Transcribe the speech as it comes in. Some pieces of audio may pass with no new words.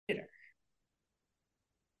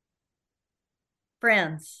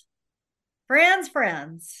Friends,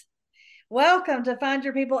 friends. Welcome to Find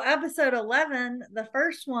Your People, episode 11, the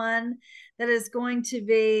first one that is going to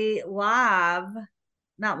be live,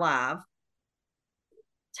 not live,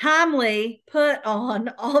 timely put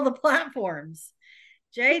on all the platforms.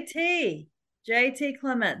 JT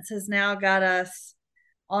Clements has now got us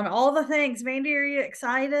on all the things. Mandy, are you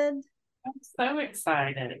excited? I'm so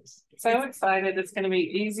excited. So excited. It's going to be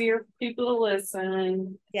easier for people to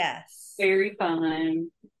listen. Yes. Very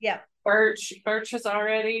fun. Yep. Birch has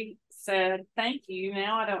already said thank you.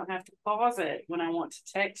 Now I don't have to pause it when I want to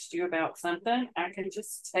text you about something. I can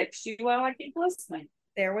just text you while I keep listening.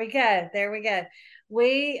 There we go.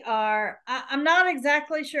 I'm not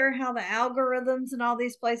exactly sure how the algorithms and all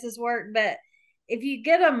these places work, but if you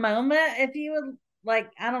get a moment, if you would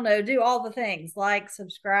I don't know, do all the things like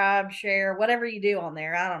subscribe, share, whatever you do on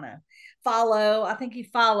there. I don't know. Follow. I think you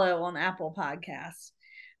follow on Apple Podcasts.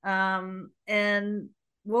 And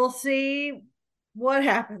we'll see what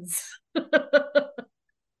happens. I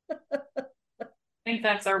think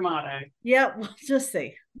that's our motto. Yep, we'll just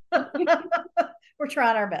see. We're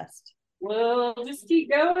trying our best. We'll just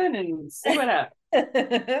keep going and see what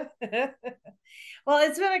happens. Well,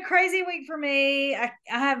 it's been a crazy week for me. I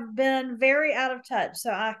have been very out of touch.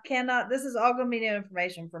 So I cannot, this is all going to be new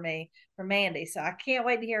information for me from Mandy. So I can't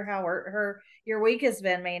wait to hear how your week has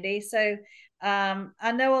been, Mandy. So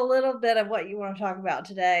I know a little bit of what you want to talk about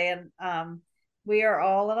today. And we are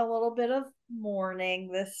all in a little bit of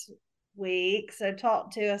mourning this week. So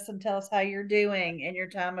talk to us and tell us how you're doing in your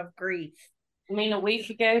time of grief. I mean, a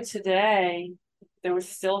week ago today, there was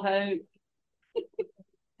still hope.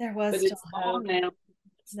 There was but still it's hope. gone now.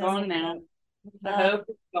 It's gone now. The No. hope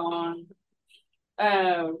is gone.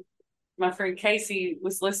 My friend Casey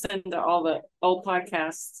was listening to all the old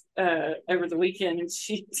podcasts over the weekend, and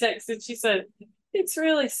she texted. She said, "It's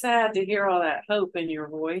really sad to hear all that hope in your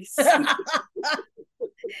voice."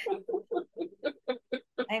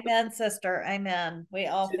 Amen, sister. Amen. We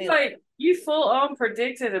all She's feel like, "You full on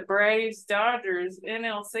predicted a Braves Dodgers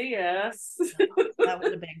NLCS." that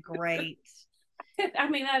would have been great. I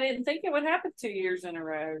mean, I didn't think it would happen 2 years in a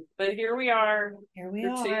row, but here we are. Here we For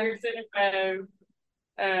are. 2 years in a row.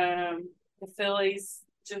 The Phillies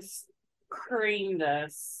just creamed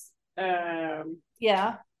us.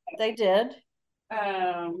 Yeah, they did.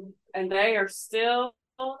 And they are still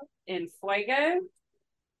in Fuego.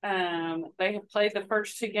 They have played the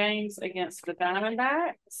first 2 games against the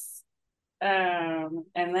Diamondbacks. And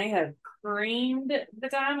they have creamed the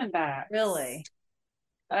Diamondbacks. Really?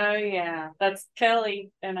 Oh yeah. That's Kelly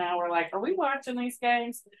and I were like, are we watching these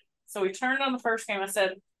games? So we turned on the first game. I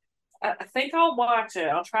said, I think I'll watch it.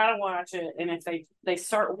 I'll try to watch it, and if they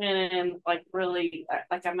start winning, like really,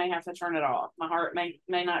 like I may have to turn it off. My heart may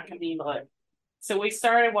not handle it. So we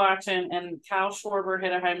started watching, and Kyle Schwarber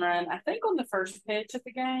hit a home run. I think on the first pitch of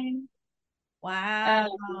the game.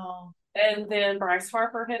 Wow. And then Bryce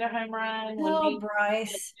Harper hit a home run when Oh, he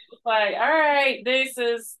Bryce. was like, all right,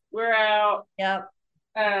 we're out. Yep.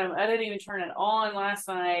 I didn't even turn it on last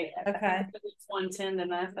night. Okay. I think it's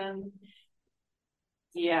 110-0.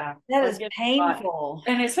 Yeah, that is painful.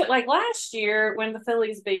 And it's like last year when the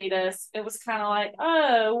Phillies beat us, it was kind of like,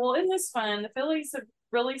 oh, well, isn't this fun? The Phillies have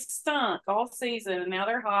really stunk all season, and now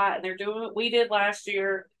they're hot and they're doing what we did last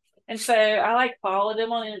year. And so I followed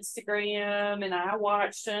them on Instagram, and I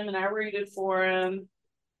watched them and I rooted for them.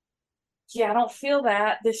 Yeah, I don't feel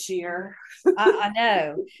that this year. I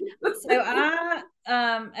know. So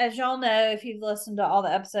as y'all know, if you've listened to all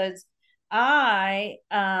the episodes, I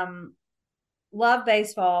love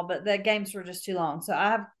baseball, but the games were just too long. So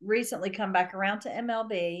I have recently come back around to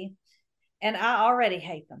MLB, and I already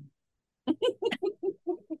hate them.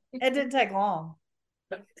 It didn't take long.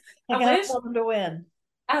 I got them to win.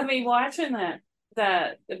 I mean, watching that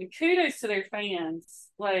I mean, kudos to their fans.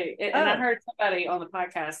 And I heard somebody on a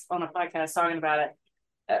podcast talking about it.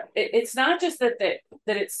 It's not just that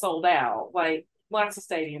it's sold out. Like lots of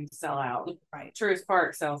stadiums sell out. Right. Truist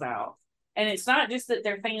Park sells out. And it's not just that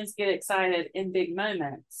their fans get excited in big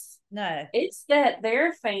moments. No. It's that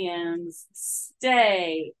their fans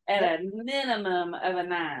stay at a minimum of a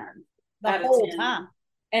 9. The whole time.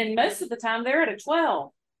 And most of the time they're at a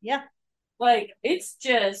 12. Yeah. It's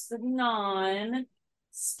just non-stop.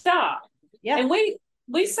 Yeah. And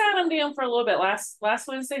we sat them down for a little bit last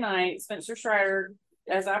Wednesday night. Spencer Strider,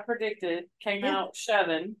 as I predicted, came out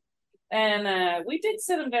shoving. And we did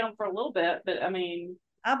sit him down for a little bit, but I mean,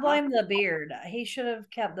 I blame the beard. He should have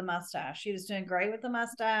kept the mustache. He was doing great with the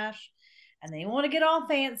mustache. And they want to get all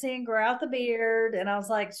fancy and grow out the beard. And I was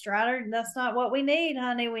like, Strider, that's not what we need,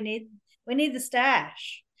 honey. We need the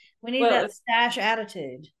stash. We need that stash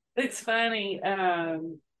attitude. It's funny.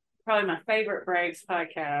 Probably my favorite Braves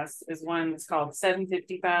podcast is one that's called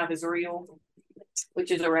 755 is Real,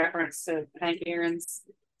 which is a reference to Hank Aaron's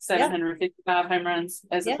Yep. 755 home runs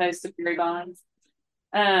as Yep. opposed to Barry Bonds.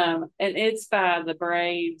 And it's by the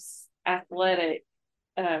Braves athletic,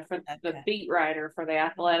 for the Okay. beat writer for the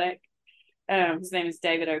athletic. His name is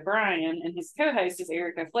David O'Brien, and his co-host is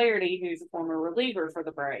Eric O'Flaherty, who's a former reliever for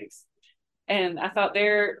the Braves. And I thought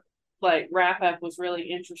their like wrap up was really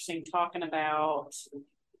interesting, talking about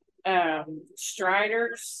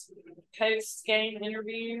Strider's post game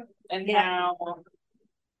interview and Yeah. how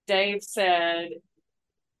Dave said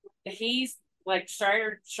he's like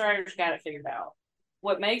Strider's got it figured out.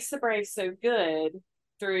 What makes the Braves so good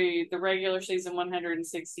through the regular season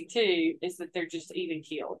 162 is that they're just even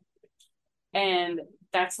keeled. And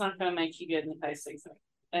that's not going to make you good in the postseason.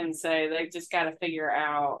 And so they've just got to figure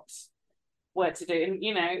out what to do.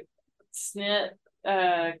 And, Snit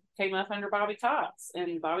came up under Bobby Cox,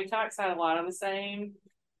 and Bobby Cox had a lot of the same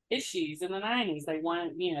issues in the 90s. They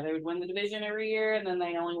won, they would win the division every year, and then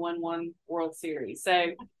they only won one World Series. So,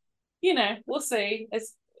 we'll see.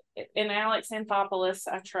 It's in Alex Anthopoulos,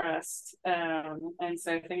 I trust. And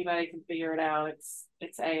so if anybody can figure it out,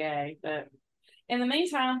 it's AA. But in the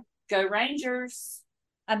meantime, go Rangers.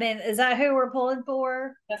 I mean, is that who we're pulling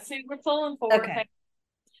for? That's who we're pulling for. Okay.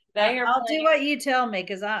 They are I'll do playing. what you tell me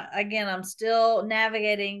because I'm still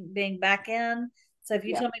navigating being back in. So if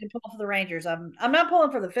you tell me to pull for the Rangers, I'm not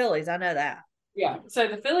pulling for the Phillies. I know that. Yeah. So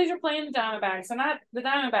the Phillies are playing the Diamondbacks, and the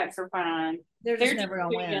Diamondbacks are fine. They're They're just just never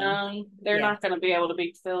gonna too win. young. They're Yeah. not going to be able to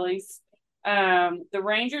beat the Phillies. The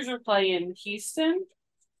Rangers are playing Houston.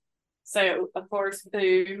 So of course,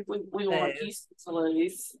 boo, we want Houston to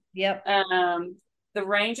lose. Yep. The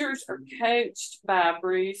Rangers are coached by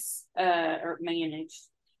or managed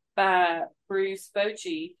by Bruce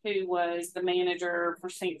Bochy, who was the manager for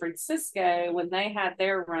St. Francisco when they had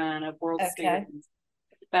their run of World Series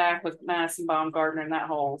back with Madison Baumgartner and that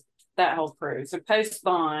whole crew. So post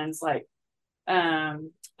Bonds, like,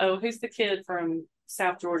 who's the kid from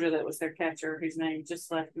South Georgia that was their catcher whose name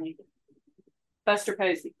just left me? Buster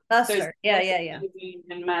Posey. Buster. So yeah.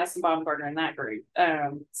 And Madison Baumgartner in that group.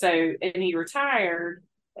 And he retired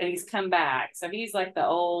and he's come back. So he's like the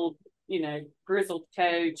old, grizzled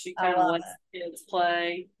coach. He kind of lets kids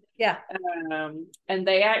play. Yeah. And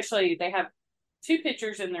they have two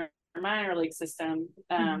pitchers in their minor league system,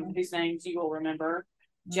 whose names you will remember.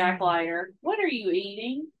 Jack Leiter. What are you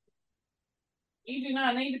eating? You do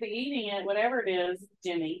not need to be eating it, whatever it is,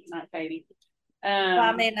 Jenny, not Katie.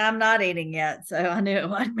 I mean, I'm not eating yet, so I knew it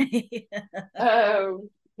wasn't me.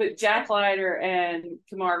 But Jack Leiter and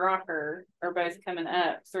Kumar Rocker are both coming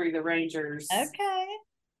up through the Rangers. Okay.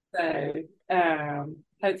 So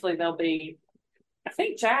hopefully they'll be. I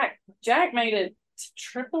think Jack made it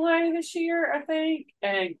to AAA this year, I think,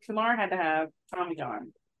 and Kumar had to have Tommy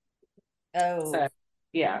John. Oh. So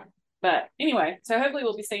yeah. But anyway, so hopefully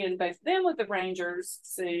we'll be seeing both of them with the Rangers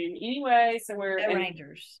soon. Anyway, so we're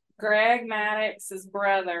Rangers. Greg Maddox's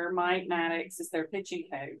brother, Mike Maddox, is their pitching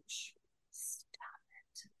coach. Stop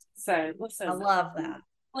it. So listen, I love that.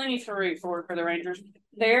 Plenty to root for the Rangers.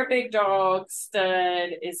 Their big dog stud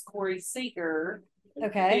is Corey Seager.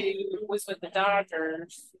 Okay. Who was with the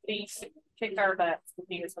Dodgers. He kicked our butts when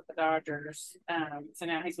he was with the Dodgers. So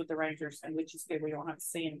now he's with the Rangers, and which is good. We don't have to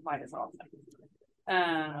see him quite as often.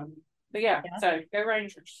 But yeah, so go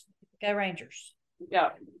Rangers. Go Rangers. Yeah.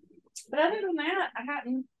 But other than that,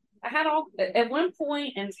 I had all at one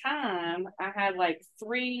point in time, I had like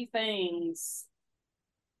three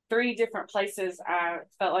different places I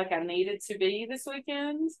felt like I needed to be this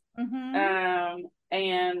weekend. Mm-hmm.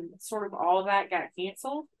 And sort of all of that got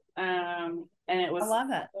canceled. And it was, I love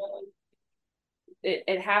it.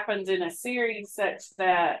 It happened in a series such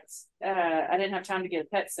that I didn't have time to get a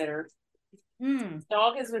pet sitter.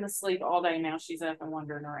 Dog has been asleep all day now. She's up and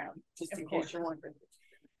wandering around, just in case you're wondering.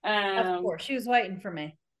 Of course, she was waiting for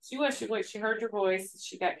me. She heard your voice.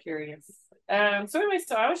 She got curious. So anyway,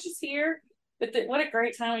 so I was just here. But what a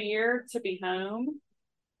great time of year to be home.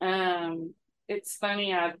 It's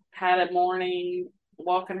funny. I had a morning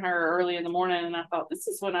walking her early in the morning, and I thought this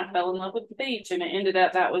is when I fell in love with the beach, and it ended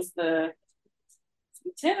up that was the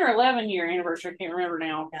 10 or 11 year anniversary. I can't remember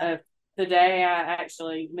now. Of the day I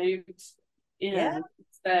actually moved in. Yeah.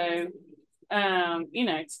 So,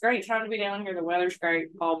 it's a great time to be down here. The weather's great.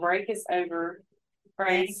 Fall break is over.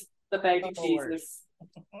 Praise the baby Jesus.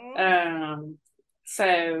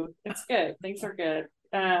 So it's good. Things are good.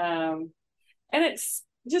 And it's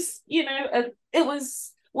just, it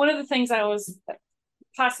was one of the things I was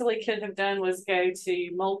possibly could have done was go to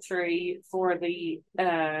Moultrie for the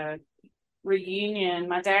reunion.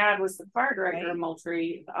 My dad was the choir director Right. of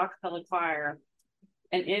Moultrie, the a cappella choir,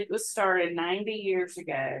 and it was started 90 years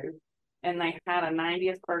ago. And they had a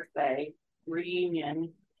 90th birthday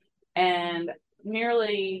reunion, and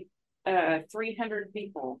nearly 300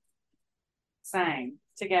 people sang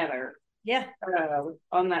together Yeah.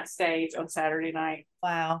 on that stage on Saturday night.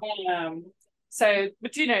 Wow. Um, so,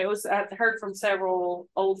 but it was, I heard from several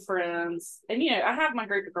old friends, and I have my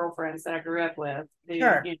group of girlfriends that I grew up with who,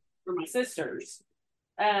 Sure. were my sisters.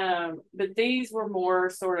 But these were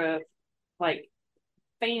more sort of like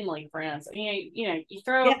family friends. Yeah. You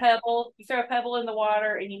throw a pebble in the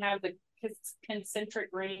water, and you have the concentric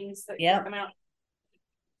rings that Yep. come out.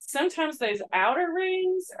 Sometimes those outer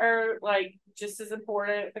rings are like just as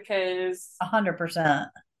important because 100%.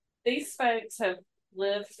 these folks have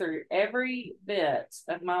lived through every bit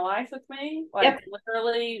of my life with me. Like Yep.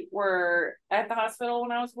 literally were at the hospital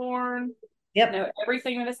when I was born, Yep. know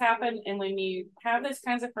everything that has happened. And when you have those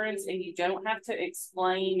kinds of friends and you don't have to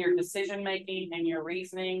explain your decision making and your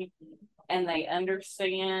reasoning, and they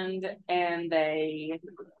understand and they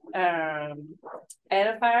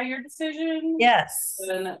edify your decision, Yes.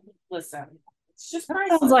 then listen, it's just That sounds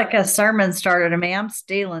priceless. like a sermon starter to me. I'm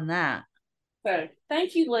stealing that. So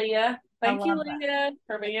thank you, Leah. I Thank you, love that. Leah,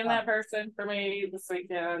 for being Love, that person for me this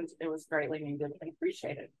weekend. It was greatly needed. I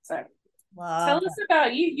appreciate it. So tell love us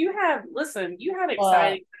about you. You had that.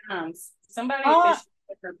 exciting times. Somebody Uh, officially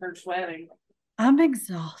at her first wedding. I'm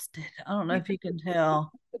exhausted. I don't know if you can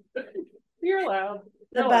tell. You're allowed.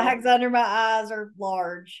 The You're allowed. bags under my eyes are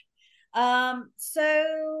large.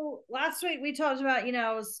 So last week we talked about,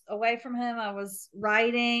 I was away from him. I was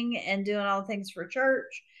writing and doing all the things for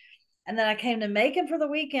church. And then I came to Macon for the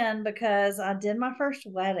weekend because I did my first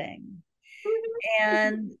wedding.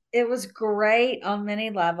 And it was great on many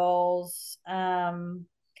levels. And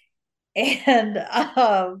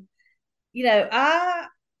I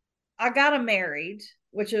got him married,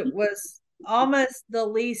 which it was almost the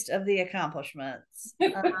least of the accomplishments.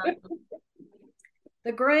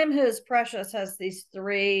 The groom, who is precious, has these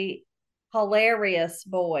three hilarious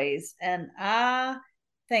boys, and I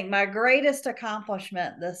think my greatest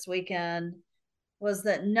accomplishment this weekend was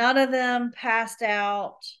that none of them passed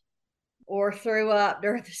out or threw up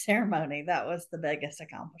during the ceremony. That was the biggest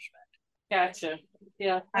accomplishment. Gotcha.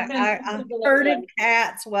 Yeah, I herded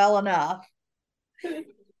cats well enough.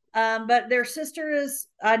 But their sister is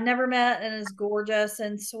I'd never met and is gorgeous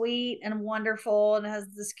and sweet and wonderful and has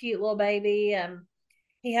this cute little baby, and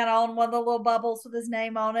he had on one of the little bubbles with his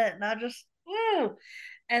name on it, and I just woo.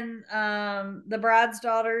 And the bride's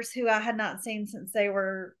daughters, who I had not seen since they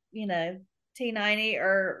were, T90,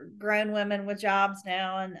 are grown women with jobs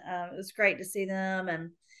now, and it was great to see them.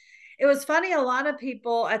 And it was funny, a lot of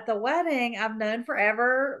people at the wedding I've known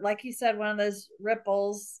forever, like you said, one of those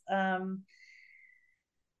ripples. But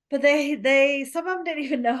they some of them didn't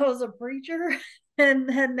even know I was a preacher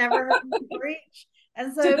and had never heard me preach.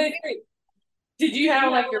 And Did so they? Did you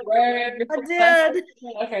have like your robe? I did.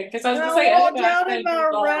 Okay, because I was And gonna I say walked otherwise out in my they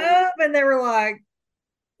robe and they were like,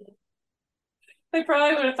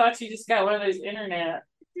 probably would have thought you just got one of those internet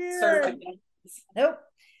did. searches. Nope.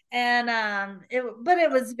 And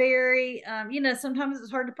it was very sometimes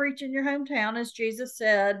it's hard to preach in your hometown, as Jesus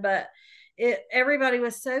said, but everybody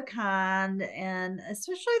was so kind, and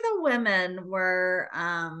especially the women were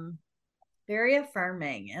very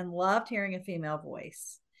affirming and loved hearing a female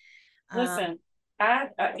voice. Listen,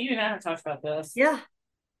 you and I have talked about this. Yeah.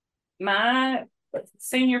 My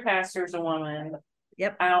senior pastor is a woman.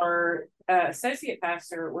 Yep. Our associate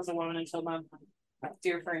pastor was a woman until my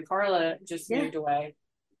dear friend Carla just moved away.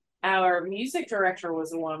 Our music director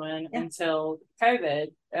was a woman until COVID.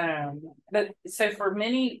 But so for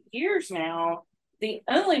many years now, the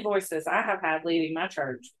only voices I have had leading my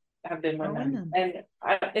church have been women. And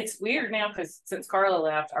it's weird now because since Carla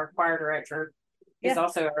left, our choir director is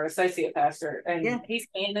also our associate pastor. And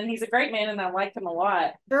he's a great man, and I like him a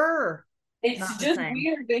lot. Sure. It's just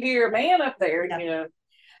weird to hear a man up there.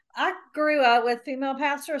 I grew up with female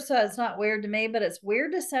pastors, so it's not weird to me, but it's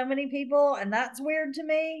weird to so many people, and that's weird to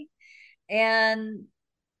me. And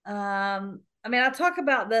I talk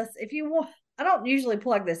about this if you want. I don't usually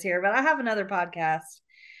plug this here, but I have another podcast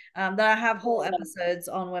that I have whole episodes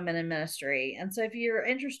on women in ministry. And so if you're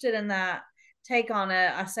interested in that take on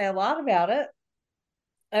it, I say a lot about it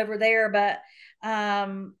over there. But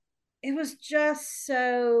it was just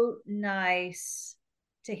so nice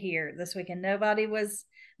to hear this weekend. Nobody was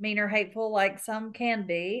mean or hateful like some can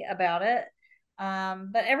be about it.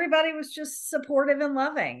 But everybody was just supportive and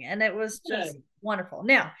loving, and it was just wonderful.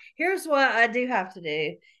 Now, here's what I do have to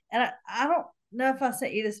do, and I don't know if I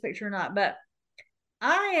sent you this picture or not, but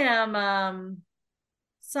I am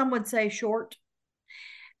some would say short,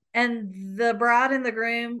 and the bride and the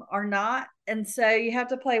groom are not. And so you have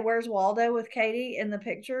to play Where's Waldo with Katie in the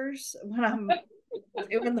pictures when I'm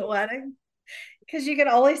doing the wedding, because you can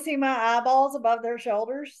only see my eyeballs above their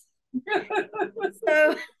shoulders.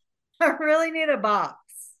 So I really need a box,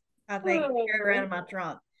 I think, to carry around in my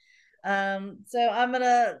trunk. So I'm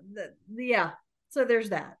gonna, yeah. So there's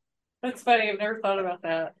that. That's funny. I've never thought about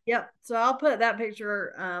that. Yep. So I'll put that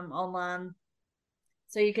picture online,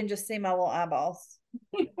 so you can just see my little eyeballs.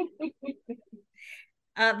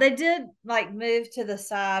 They did like move to the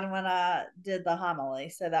side when I did the homily,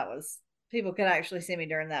 so that was, people could actually see me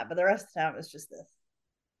during that, but the rest of the time it was just this.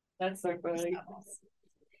 That's so funny.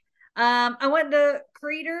 I went to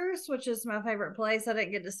Creeders, which is my favorite place. I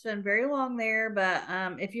didn't get to spend very long there, but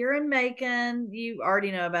if you're in Macon, you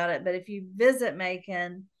already know about it. But if you visit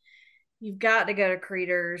Macon, you've got to go to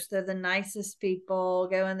Creeders. They're the nicest people.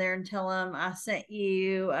 Go in there and tell them I sent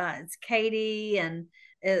you. It's Katie, and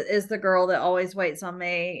is the girl that always waits on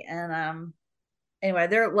me. And anyway,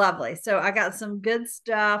 they're lovely. So I got some good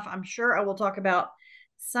stuff. I'm sure I will talk about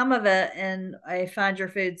some of it in a Find Your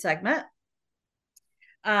Food segment.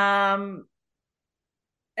 And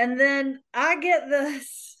then I get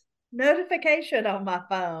this notification on my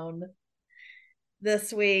phone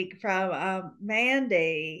this week from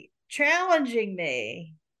Mandy challenging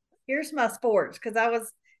me. Here's my sports, because I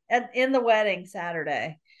was in the wedding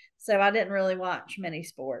Saturday, so I didn't really watch many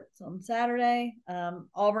sports on Saturday.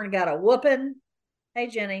 Auburn got a whooping. Hey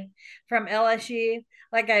Jenny, from LSU,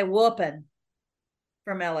 like a whooping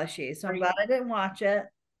from LSU. So I'm glad I didn't watch it.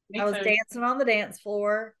 I was dancing on the dance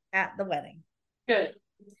floor at the wedding. Good.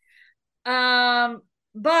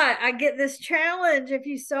 But I get this challenge, if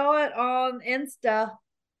you saw it on Insta,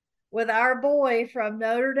 with our boy from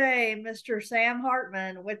Notre Dame, Mr. Sam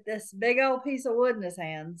Hartman, with this big old piece of wood in his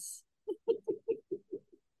hands.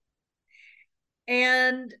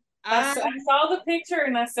 And I saw the picture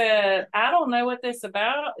and I said, I don't know what this is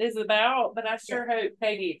about, but I sure hope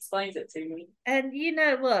Katie explains it to me. And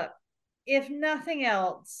look, if nothing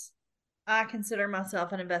else, I consider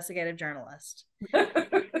myself an investigative journalist. And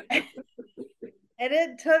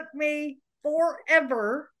it took me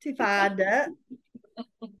forever to find it,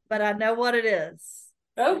 but I know what it is.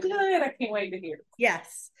 Oh, good. I can't wait to hear.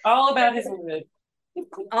 Yes. All about his wood.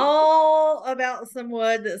 All about some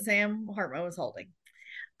wood that Sam Hartman was holding.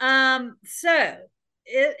 So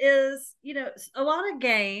it is, a lot of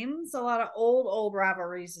games, a lot of old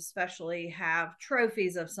rivalries especially have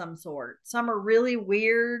trophies of some sort. Some are really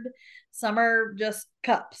weird, some are just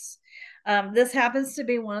cups. This happens to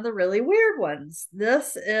be one of the really weird ones.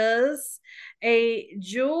 This is a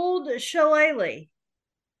jeweled shillelagh.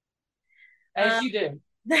 As you do.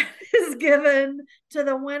 That is given to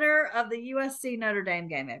the winner of the USC Notre Dame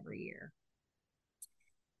game every year.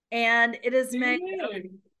 And it is made of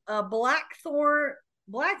a blackthorn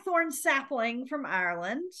sapling from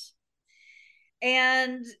Ireland.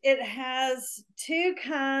 And it has two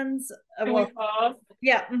kinds of.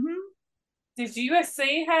 Yeah. Mm-hmm. Does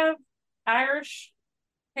USC have Irish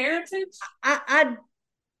heritage? I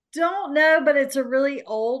don't know, but it's a really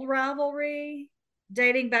old rivalry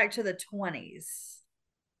dating back to the 20s.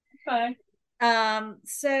 Okay.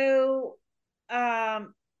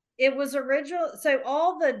 It was original. So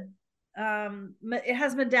all the it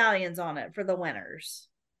has medallions on it for the winners.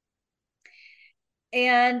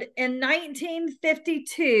 And in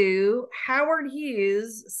 1952, Howard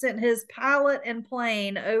Hughes sent his pilot and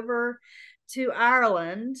plane over to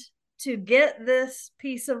Ireland to get this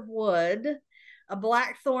piece of wood, a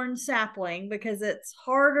blackthorn sapling, because it's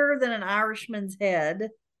harder than an Irishman's head,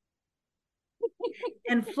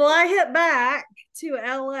 and fly it back to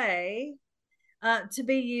LA to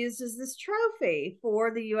be used as this trophy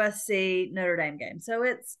for the USC Notre Dame game. So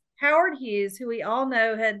it's Howard Hughes, who we all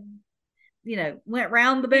know had, went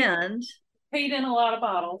round the bend. Peed in a lot of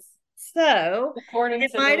bottles. So according to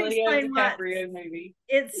the Leo DiCaprio movie.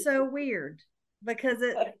 It's so weird because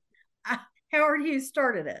Howard Hughes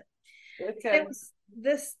started it. Okay.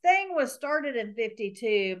 This thing was started in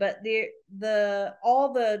 52, but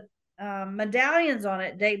all the medallions on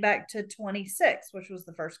it date back to 26, which was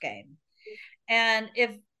the first game. And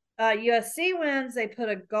if USC wins, they put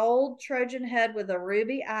a gold Trojan head with a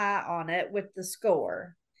ruby eye on it with the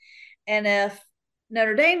score. And if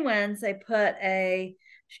Notre Dame wins, they put a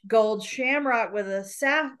gold shamrock with a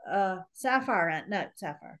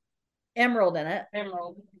emerald in it.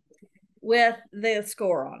 Emerald. With the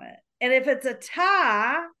score on it. And if it's a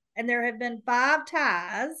tie, and there have been 5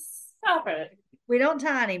 ties. Stop it. We don't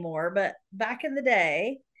tie anymore, but back in the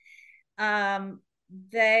day,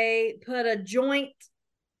 they put a joint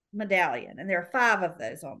medallion, and there are 5 of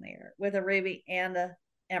those on there with a ruby and a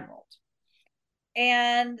emerald.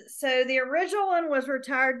 And so the original one was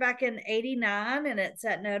retired back in 89, and it's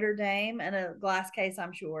at Notre Dame in a glass case,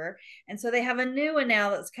 I'm sure. And so they have a new one now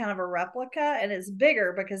that's kind of a replica, and it's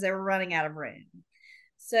bigger because they were running out of room.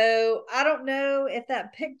 So I don't know if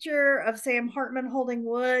that picture of Sam Hartman holding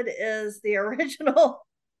wood is the original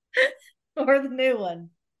or the new one.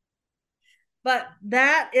 But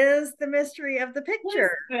that is the mystery of the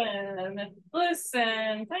picture.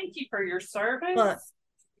 Listen, thank you for your service. Look,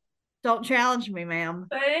 don't challenge me, ma'am.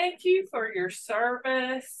 Thank you for your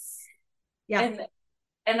service. Yeah.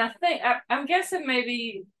 And I think I'm guessing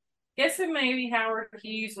maybe Howard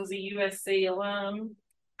Hughes was a USC alum.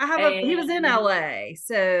 He was in LA,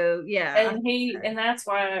 so yeah. And that's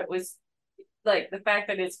why it was like the fact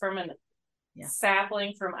that it's from a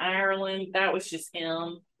sapling from Ireland, that was just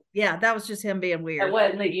him. Yeah, that was just him being weird. It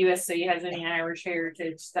wasn't that USC has any Irish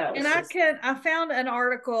heritage. I found an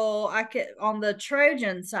article on the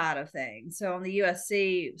Trojan side of things, so on the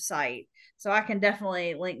USC site. So I can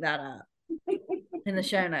definitely link that up in the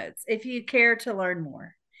show notes if you care to learn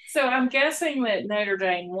more. So I'm guessing that Notre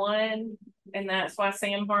Dame won, and that's why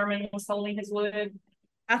Sam Hartman was holding his wood.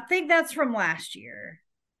 I think that's from last year,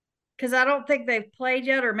 because I don't think they've played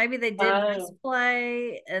yet, or maybe they did just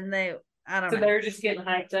play, and I don't know. So they're just getting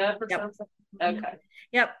hyped up or something? Okay.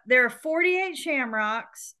 Yep. There are 48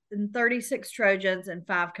 Shamrocks and 36 Trojans and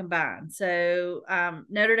 5 combined. So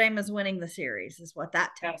Notre Dame is winning the series, is what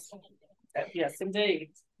that tells me. Yes,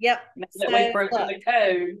 indeed. Yep. We broke the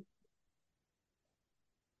code.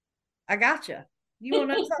 I gotcha. You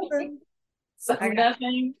want to know something? So I'm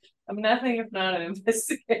nothing if not an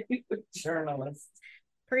investigative journalist.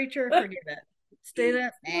 Preacher, forget it.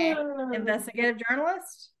 Student, investigative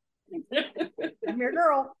journalist. I'm your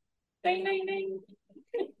girl. Ding, ding, ding.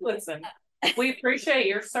 Listen, we appreciate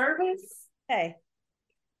your service. Hey,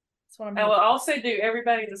 that's what I will also do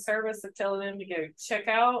everybody the service of telling them to go check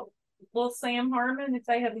out little Sam Hartman if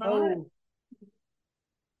they have not. Oh,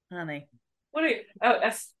 honey.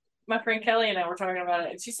 My friend Kelly and I were talking about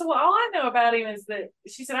it, and she said, well, all I know about him is that,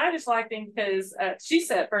 she said, I just liked him because she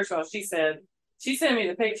said, first of all, she sent me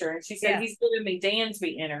the picture, and she said, he's giving me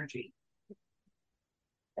Dansby energy.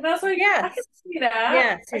 And I was like, yes, I can see that.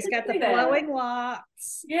 Yes, he's got the flowing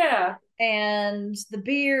locks. Yeah. And the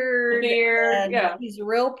beard. Yeah. He's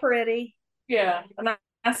real pretty. Yeah. And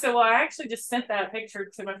I said, well, I actually just sent that picture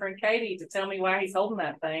to my friend Katie to tell me why he's holding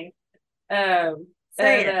that thing.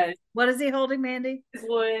 What is he holding, Mandy? His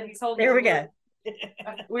wood. He's holding. There we go.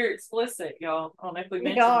 We're explicit, y'all. I don't know if we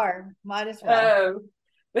mentioned. We are. Might as well.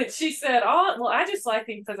 But she said, well, I just liked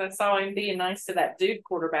him because I saw him being nice to that dude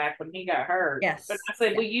quarterback when he got hurt. Yes. But I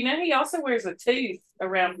said, well, he also wears a tooth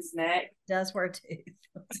around his neck. Does wear a tooth.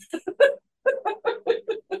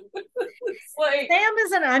 Sam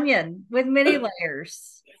is an onion with many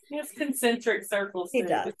layers. He has concentric circles. He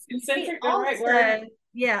does. Is concentric the right word?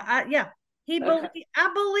 Yeah.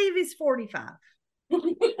 I believe he's 45.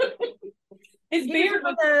 His beard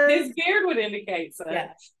would indicate so.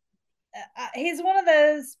 Yeah. He's one of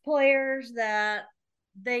those players that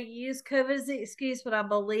they use COVID as the excuse, but I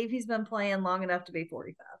believe he's been playing long enough to be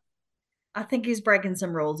 45. I think he's breaking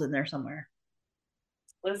some rules in there somewhere.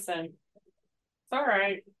 Listen, it's all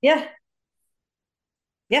right. Yeah.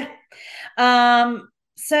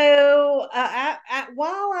 So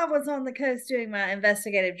while I was on the coast doing my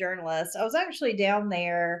investigative journalist, I was actually down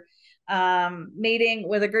there meeting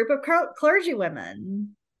with a group of clergy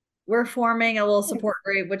women. We're forming a little support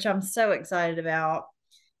group, which I'm so excited about.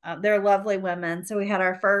 They're lovely women. So we had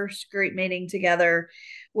our first group meeting together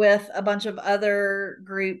with a bunch of other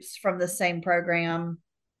groups from the same program.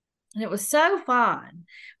 And it was so fun.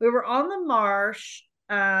 We were on the marsh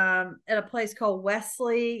at a place called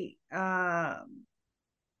Wesley.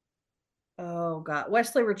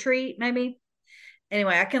 Wesley Retreat, maybe.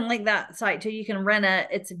 Anyway, I can link that site too. You can rent it.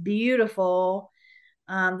 It's beautiful.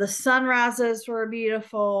 The sunrises were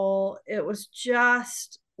beautiful. It was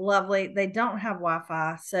just lovely. They don't have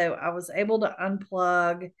Wi-Fi, so I was able to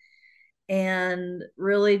unplug and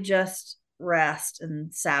really just rest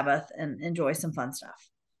and Sabbath and enjoy some fun stuff.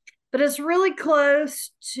 But it's really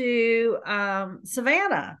close to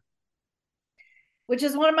Savannah, which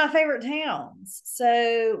is one of my favorite towns.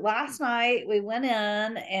 So last night we went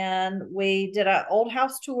in and we did an old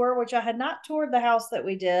house tour, which I had not toured the house that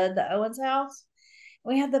we did, the Owens house.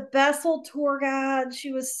 We had the best little tour guide.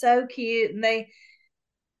 She was so cute. And they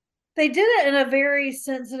did it in a very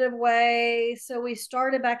sensitive way. So we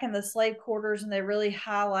started back in the slave quarters and they really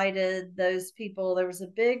highlighted those people. There was a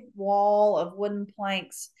big wall of wooden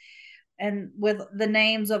planks and with the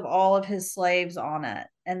names of all of his slaves on it.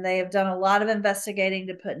 and they have done a lot of investigating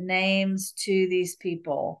to put names to these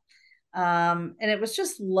people. And it was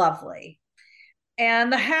just lovely.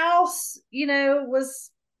 And the house,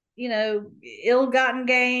 was, ill-gotten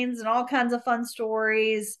gains and all kinds of fun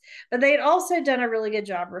stories, but they'd also done a really good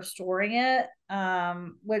job restoring it,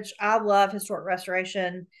 which I love historic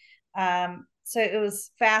restoration. So it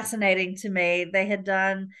was fascinating to me. They had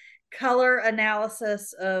done color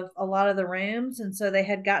analysis of a lot of the rooms, and so they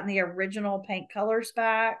had gotten the original paint colors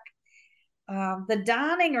back. The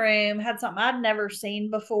dining room had something I'd never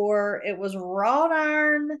seen before. It was wrought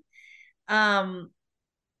iron, um,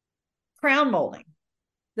 crown molding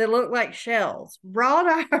that looked like shells, wrought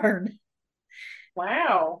iron.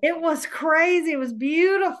 Wow. It was crazy. It was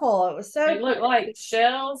beautiful. It was so They look pretty. like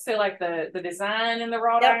shells. So like the design in the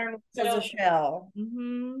wrought Yep, iron was a shell. shell.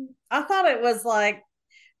 I thought it was like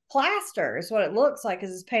plaster is what it looks like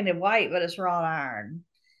because it's painted white, but it's wrought iron.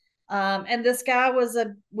 And this guy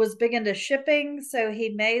was big into shipping, so he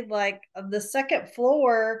made like the second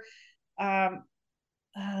floor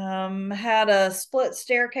um, had a split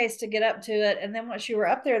staircase to get up to it, and then once you were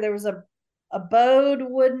up there was a bowed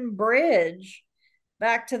wooden bridge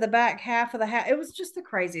back to the back half of the house. It was just the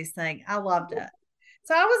craziest thing. I loved it.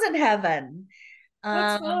 So I was in heaven.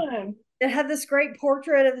 That's um fun. it had this great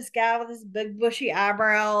portrait of this guy with his big bushy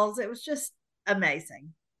eyebrows. It was just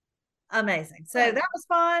amazing, amazing. So Fun. that was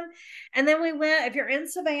fun. And then we went, if you're in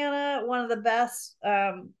Savannah, one of the best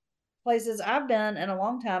places I've been in a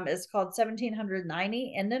long time is called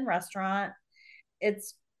 1790 Indian Restaurant.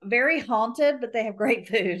 It's very haunted, but they have great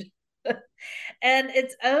food. And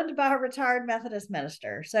it's owned by a retired Methodist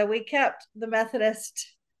minister. So we kept the Methodist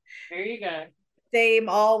There you go. theme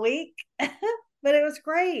all week. But it was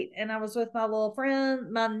great. And I was with my little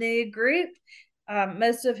friend, my new group,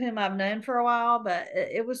 most of whom I've known for a while, but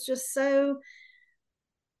it was just it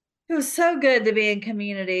was so good to be in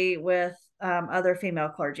community with other female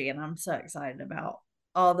clergy. And I'm so excited about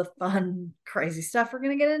all the fun, crazy stuff we're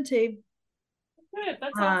going to get into. Good.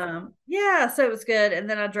 That's awesome. Yeah, so it was good. And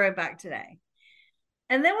then I drove back today.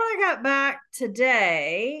 And then when I got back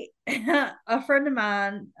today, a friend of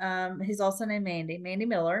mine, he's also named Mandy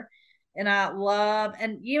Miller, and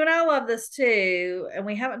and you and I love this too, and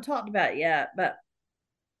we haven't talked about it yet, but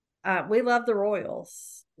we love the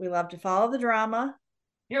Royals. We love to follow the drama.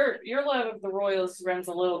 Your love of the Royals runs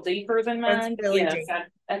a little deeper than Runs mine. But really yes,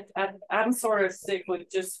 deep. I'm sort of sick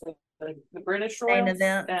with just the British Main Royals.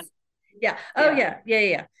 events. Yeah. Oh Yeah.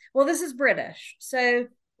 yeah. Well, this is British. So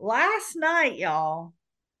last night, y'all,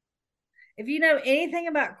 if you know anything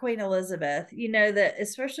about Queen Elizabeth, you know that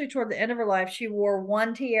especially toward the end of her life, she wore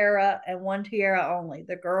one tiara and one tiara only,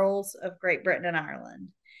 the girls of Great Britain and Ireland.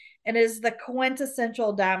 And it is the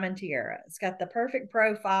quintessential diamond tiara. It's got the perfect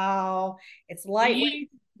profile. It's Do lightweight.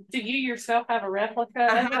 you yourself have a replica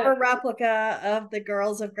I of have a it? replica of the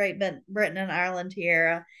girls of Great Britain and Ireland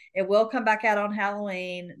tiara. It will come back out on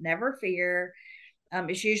Halloween. Never fear.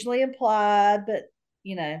 It's usually implied, but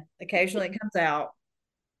occasionally it comes out.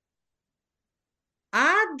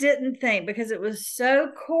 I didn't think because it was so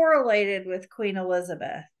correlated with Queen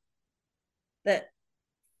Elizabeth that,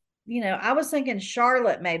 I was thinking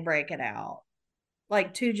Charlotte may break it out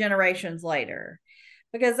like 2 generations later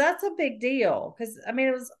because that's a big deal. Because, I mean,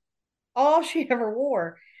 it was all she ever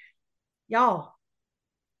wore. Y'all,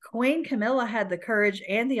 Queen Camilla had the courage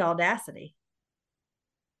and the audacity.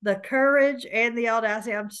 The courage and the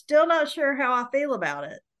audacity. I'm still not sure how I feel about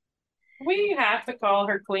it. We have to call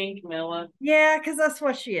her Queen Camilla. Yeah, because that's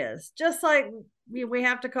what she is. Just like we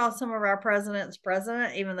have to call some of our presidents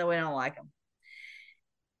president, even though we don't like them.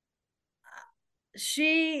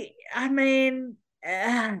 I mean,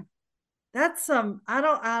 that's I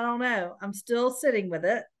don't know. I'm still sitting with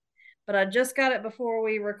it, but I just got it before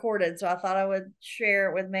we recorded, so I thought I would share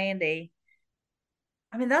it with Mandy.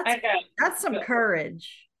 I mean, I that's some got.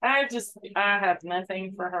 courage. I have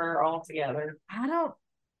nothing for her altogether. I don't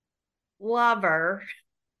love her.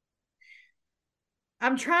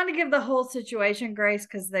 I'm trying to give the whole situation grace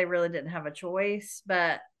because they really didn't have a choice,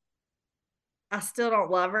 but I still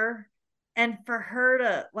don't love her. And for her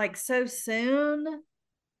to like so soon,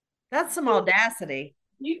 that's some audacity.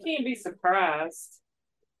 You can't be surprised.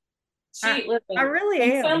 I I Listen, really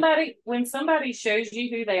am. when somebody shows you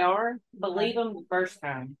who they are, believe them the first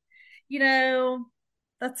time. You know,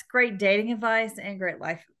 that's great dating advice and great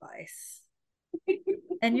life advice.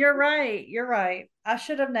 And you're right. You're right. I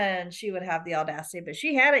should have known she would have the audacity, but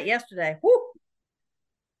she had it yesterday. Woo!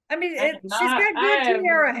 I mean, I am she's not got good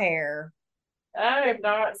tiara hair, I am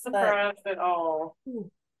not but surprised at all.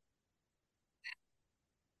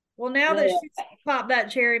 well, now that Yeah. she's popped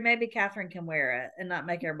that cherry, maybe Catherine can wear it and not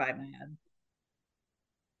make everybody mad.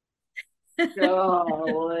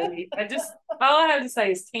 Golly. All I have to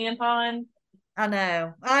say is tampon. I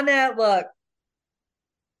know. I know. Look,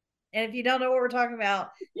 and if you don't know what we're talking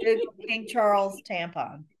about, Google King Charles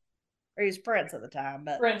tampon. Or he was Prince at the time,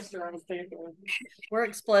 but Prince Charles tampon. we're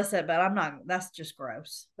explicit, but I'm not. That's just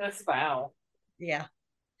gross. That's foul. Yeah.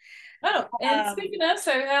 Oh, and speaking of,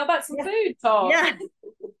 so how about some Yeah. food talk? Yeah.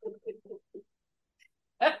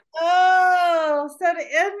 Oh, so to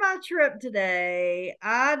end my trip today,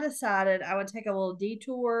 I decided I would take a little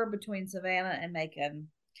detour between Savannah and Macon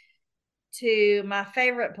to my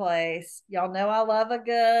favorite place. Y'all know I love a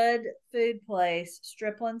good food place.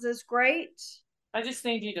 Stripling's is great. I just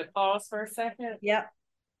need you to pause for a second. Yep.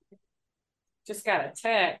 Just got a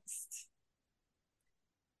text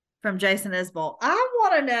From Jason Isbell. I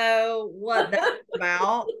want to know what that's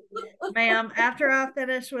about, ma'am. After I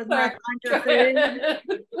finish with my kind of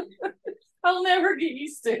food, I'll never get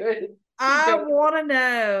used to it. I want to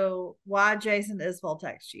know why Jason Isbell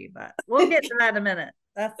texts you, but we'll get to that in a minute.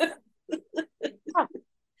 That's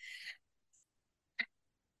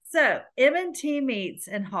so M&T Meats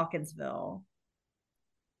in Hawkinsville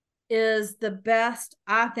is the best,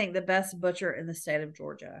 I think, the best butcher in the state of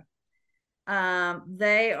Georgia.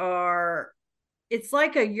 They are, it's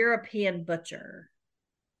like a European butcher.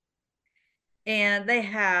 And they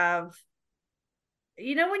have,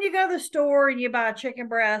 you know, when you go to the store and you buy a chicken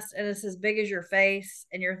breast and it's as big as your face,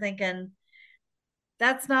 and you're thinking,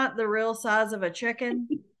 that's not the real size of a chicken.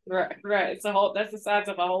 Right. It's that's the size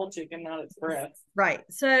of a whole chicken, not its breast. Right.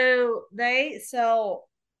 So they sell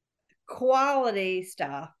quality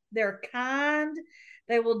stuff. They're kind.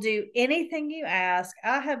 They will do anything you ask.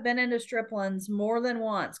 I have been into Stripling's more than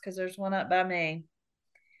once because there's one up by me,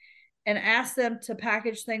 and asked them to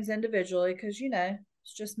package things individually because, you know,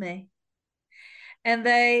 it's just me. And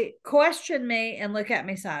they question me and look at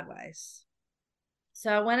me sideways.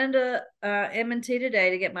 So I went into M&T today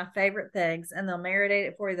to get my favorite things, and they'll marinate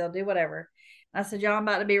it for you. They'll do whatever. I said, y'all, I'm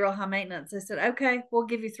about to be real high maintenance. They said, okay, we'll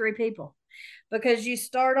give you 3 people. Because you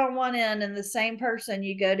start on one end and the same person,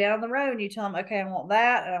 you go down the road and you tell them, okay, I want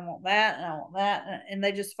that, and I want that, and I want that. And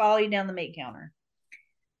they just follow you down the meat counter.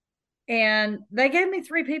 And they gave me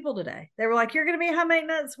 3 people today. They were like, you're going to be high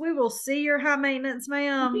maintenance. We will see your high maintenance,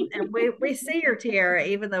 ma'am. And we see your tiara,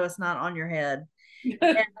 even though it's not on your head.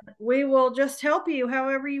 And we will just help you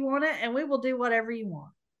however you want it. And we will do whatever you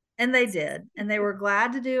want. And they did. And they were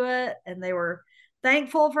glad to do it. And they were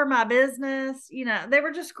thankful for my business. You know, they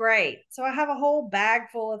were just great. So I have a whole bag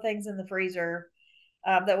full of things in the freezer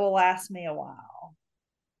that will last me a while.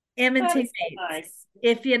 M&T nice.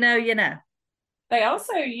 If you know, you know. They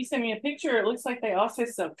also, you sent me a picture. It looks like they also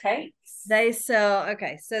sell cakes. They sell,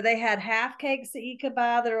 okay. So they had half cakes that you could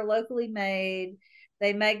buy that are locally made.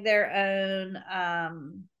 They make their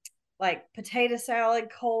own, like potato salad,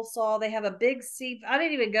 coleslaw. They have a big I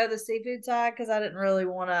didn't even go to the seafood side because I didn't really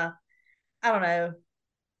want to, I don't know.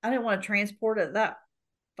 I didn't want to transport it that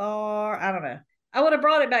far. I don't know. I would have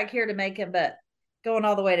brought it back here to make it, but going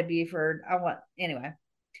all the way to Buford, anyway.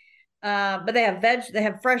 But they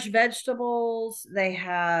have fresh vegetables, they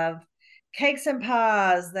have cakes and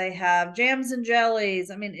pies, they have jams and jellies.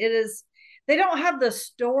 I mean, they don't have the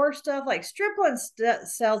store stuff. Like Stripling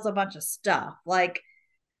sells a bunch of stuff, like,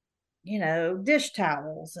 you know, dish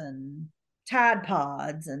towels and Tide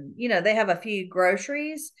Pods, and, you know, they have a few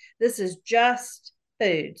groceries. This is just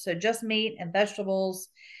food. So just meat and vegetables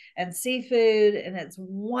and seafood, and it's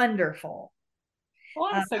wonderful. Well,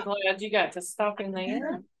 I'm so glad you got to stop in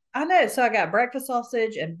there. I know. So I got breakfast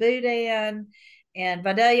sausage and boudin and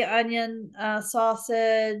Vidalia onion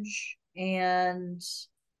sausage, and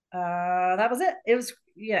that was it. It was,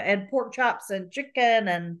 yeah, and pork chops and chicken,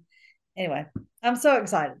 and anyway, I'm so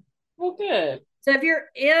excited. Well, good. So if you're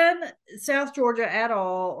in South Georgia at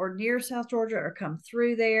all, or near South Georgia, or come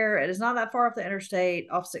through there, it is not that far off the interstate,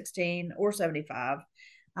 off 16 or 75.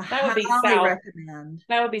 That would be highly recommend.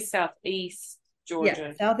 That would be southeast Georgia.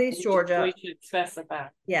 Yeah, southeast Georgia. We should specify.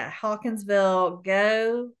 Yeah, Hawkinsville.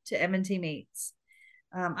 Go to M&T Meats.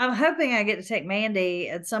 I'm hoping I get to take Mandy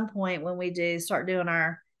at some point when we do start doing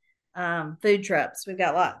our food trips. We've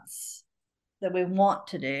got lots that we want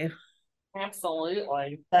to do.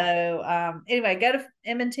 Absolutely. So anyway, go to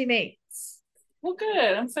M&T Meats. Well,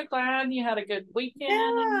 good. I'm so glad you had a good weekend.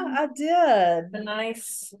 Yeah, I did. A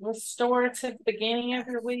nice restorative beginning of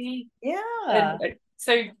your week. Yeah. And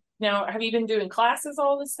so now, have you been doing classes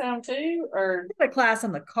all this time too, or I did a class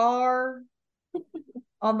in the car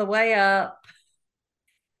on the way up?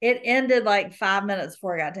 It ended like 5 minutes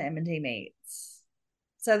before I got to M&T Meats,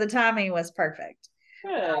 so the timing was perfect.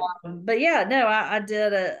 Good. But yeah, no, I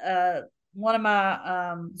did a one of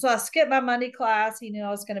my so I skipped my Monday class. He knew I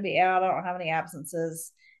was going to be out. I don't have any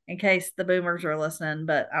absences in case the boomers are listening,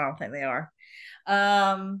 but I don't think they are.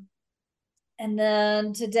 Um, and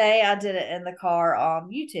then today I did it in the car on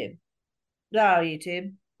YouTube. No,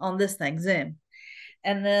 YouTube on this thing, Zoom.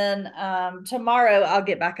 And then tomorrow I'll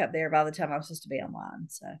get back up there by the time I'm supposed to be online.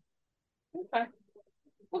 So Okay.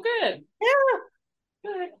 Well, good. yeah.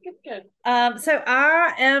 Good. Good. Good. So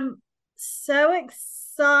I am so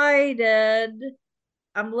excited.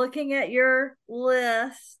 I'm looking at your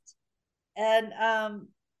list, and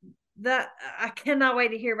that I cannot wait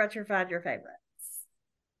to hear about your 5 year favorites.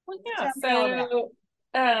 Well, So yeah. tell me all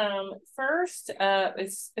about So, first,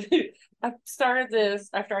 it's I started this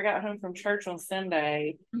after I got home from church on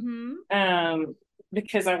Sunday. it. Mm-hmm.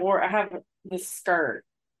 Because I have this skirt,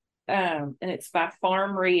 and it's by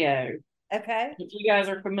Farm Rio. Okay. If you guys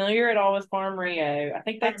are familiar at all with Farm Rio, I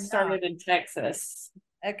think they I'm not. started in Texas.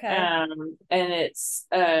 Okay. And it's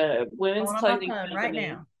a women's Going on my clothing phone right company.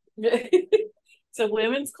 now. It's a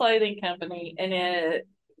women's clothing company, and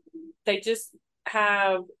they just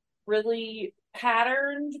have really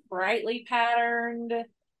patterned, brightly patterned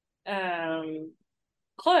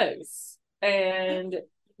clothes. And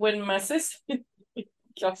when my sister,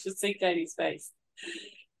 y'all should see Katie's face.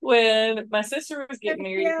 When my sister was getting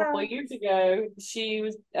married a couple Yeah. of years ago,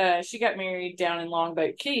 she got married down in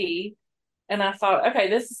Longboat Key, and I thought, okay,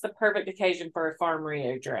 this is the perfect occasion for a Farm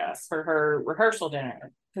Rio dress for her rehearsal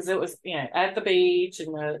dinner because it was, at the beach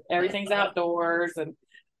and everything's outdoors, and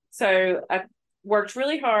so I worked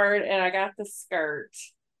really hard and I got the skirt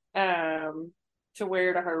to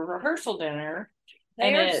wear to her rehearsal dinner, They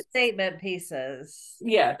and are it, statement pieces.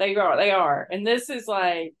 yeah, they are, and this is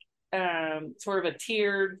like sort of a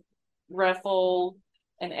tiered ruffle,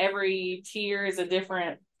 and every tier is a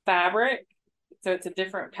different fabric, so it's a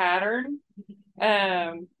different pattern.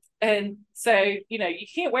 And so, you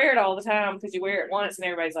can't wear it all the time because you wear it once and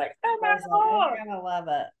everybody's like, oh my God. You're gonna love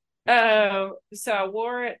it. So I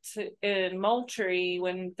wore it in Moultrie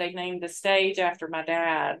when they named the stage after my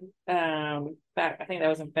dad. Back, I think that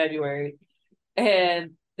was in February.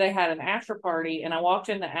 And they had an after party, and I walked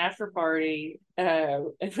in the after party.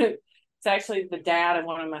 It's actually the dad of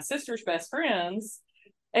one of my sister's best friends.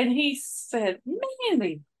 And he said,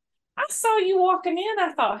 Mandy, I saw you walking in.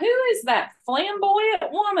 I thought, who is that flamboyant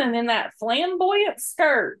woman in that flamboyant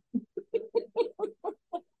skirt?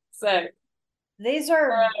 So, These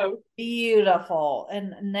are uh, beautiful.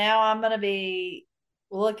 And now I'm going to be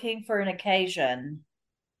looking for an occasion.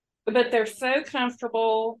 but they're so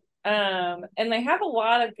comfortable. And they have a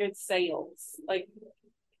lot of good sales. Like,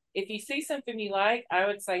 if you see something you like, I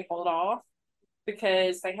would say hold off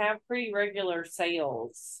because they have pretty regular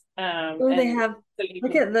sales. Oh, they And have, so you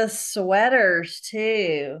look can, at the sweaters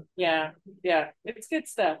too. yeah, yeah, it's good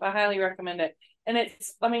stuff. I highly recommend it. And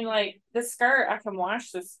I mean, like the skirt, I can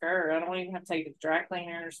wash the skirt. I don't even have to take it to dry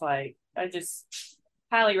cleaners. Like, I just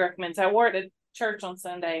highly recommend. So I wore it to church on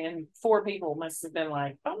Sunday, and 4 people must have been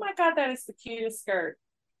like, "Oh my God, that is the cutest skirt."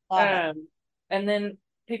 Love it. And then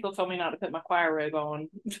people told me not to put my choir robe on,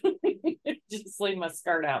 just leave my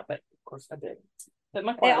skirt out. But of course, I did. Put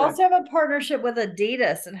my They choir robe. also have a partnership with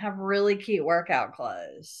Adidas and have really cute workout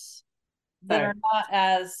clothes that So are not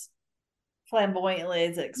as flamboyantly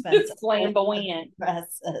as expensive flamboyant.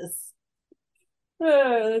 dresses.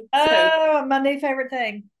 So Oh, my new favorite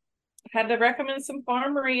thing. had to recommend some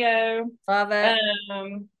Farm Rio. Love it.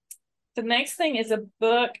 Um, the next thing is a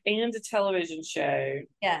book and a television show.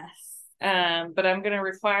 Yes. But I'm going to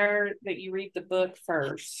require that you read the book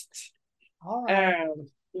first. All right.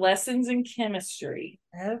 Lessons in Chemistry.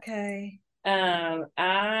 Okay.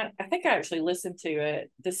 I think I actually listened to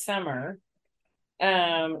it this summer.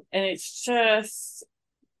 And it's just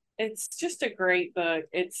a great book.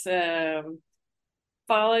 It's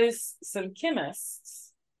follows some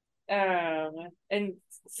chemists. And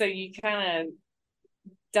so you kind of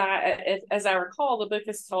as I recall, the book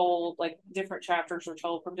is told, like, different chapters are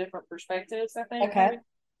told from different perspectives, I think. Okay.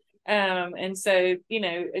 And so,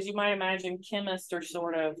 as you might imagine, chemists are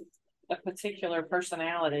sort of a particular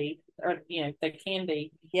personality, or, they can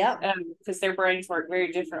be, Yep. because their brains work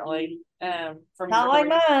very differently, from Not like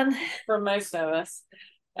mine. from most of us.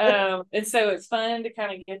 And so it's fun to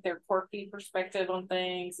kind of get their quirky perspective on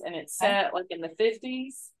things, and it's set like in the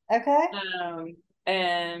 50s. Okay.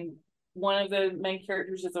 And one of the main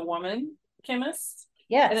characters is a woman chemist.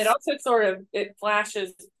 Yes. And it also it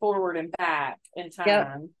flashes forward and back in time.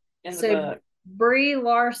 Yep. In the So book. Brie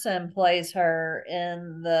Larson plays her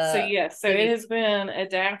in So the. yes, so it has been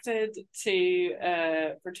adapted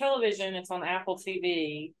to for television. It's on Apple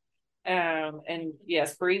TV. And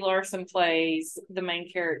yes, Brie Larson plays the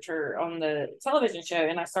main character on the television show,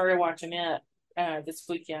 and I started watching it this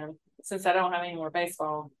weekend since I don't have any more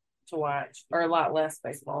baseball to watch, or a lot less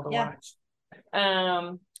baseball to Yeah. watch.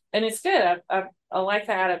 And it's good. I like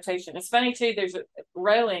the adaptation. It's funny too.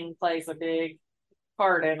 Rowing plays a big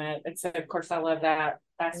part in it, and so of course I love that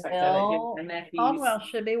aspect of it. Well, And nephews. Caldwell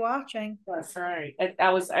should be watching. That's right. I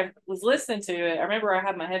was listening to it. I remember I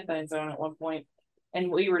had my headphones on at one point,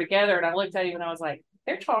 and we were together, and I looked at him and I was like,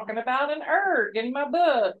 "They're talking about an erg in my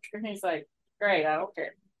book," and he's like, "Great, I don't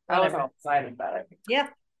care." I was all excited about it. Yeah.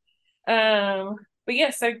 But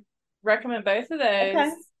yes, I recommend both of those,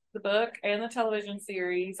 Okay. the book and the television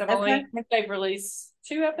series. I Okay. think they've released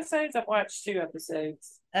 2 episodes. I've watched 2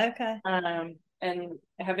 episodes. Okay. And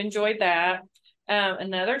have enjoyed that.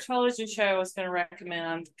 Another television show I was going to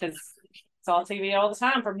recommend, because it's all TV all the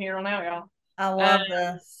time from here on out, y'all. I love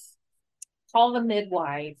this. Called The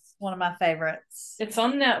Midwife. One of my favorites. It's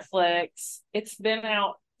on Netflix. It's been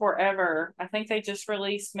out forever. I think they just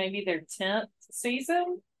released maybe their 10th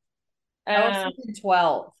season. I was thinking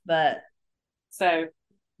 12, but so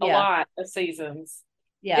a lot of seasons.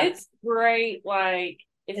 Yeah. It's great. Like,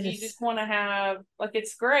 if you just want to have, like,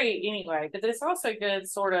 it's great anyway, but it's also good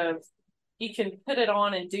sort of, you can put it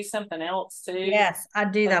on and do something else too. Yes, I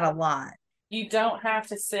do that a lot. You don't have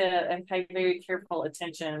to sit and pay very careful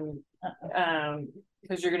attention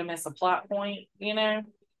because you're going to miss a plot point, you know?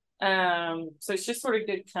 So it's just sort of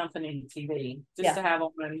good company TV just to have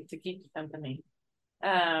on to keep you company.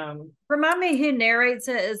 Remind me who narrates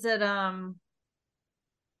it. Is it it's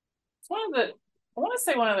one of the, I want to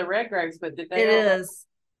say one of the Redgraves, but did they? It is.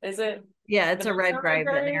 Is it? Yeah, it's a Redgrave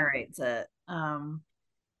that narrates it.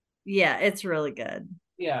 Yeah, it's really good.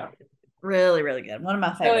 Yeah. Really, really good. One of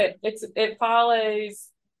my favorites. So it follows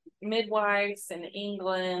midwives in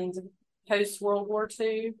England post World War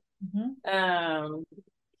II. And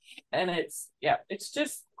it's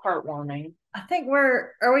just heartwarming. I think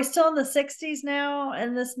are we still in the 60s now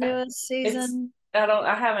in this newest season?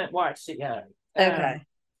 I haven't watched it yet. Okay.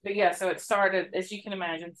 But yeah, so it started, as you can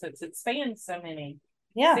imagine, since it spans so many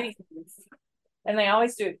seasons. And they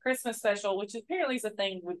always do a Christmas special, which apparently is a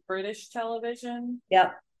thing with British television.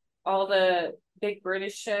 Yep. All the big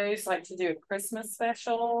British shows like to do a Christmas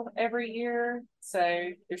special every year. So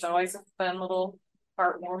there's always a fun little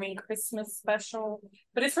heartwarming Christmas special.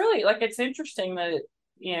 But it's really, like, it's interesting that,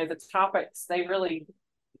 you know, the topics they really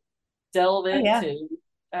delve into.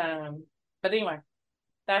 But anyway,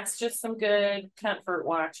 that's just some good comfort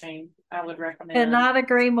watching. I would recommend. Cannot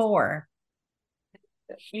agree more.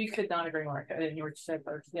 You could not agree more. You were said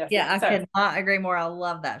first. Yeah, I could not agree more. I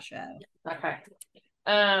love that show. Okay.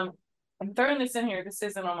 I'm throwing this in here. This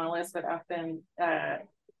isn't on my list, but I've been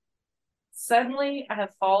suddenly I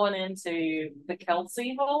have fallen into the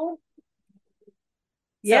Kelsey hole.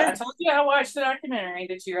 Yeah. So I told you I watched the documentary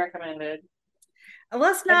that you recommended.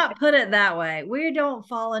 Let's not put it that way. We don't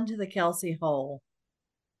fall into the Kelsey hole.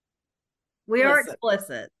 We are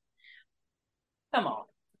explicit. Come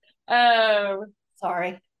on.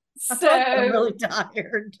 Sorry. So I'm really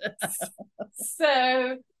tired.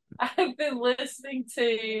 So I've been listening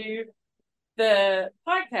to the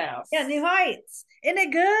podcast. Yeah, New Heights. Isn't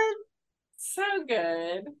it good? So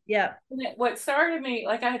good. Yeah. What started me,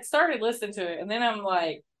 like, I had started listening to it, and then I'm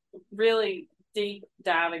like really deep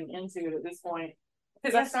diving into it at this point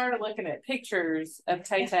because I started looking at pictures of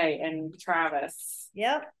Tay Tay and Travis.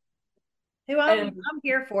 Yep. Who I'm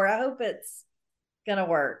here for. I hope it's gonna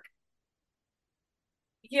work.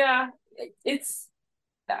 Yeah,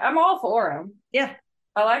 I'm all for them. Yeah,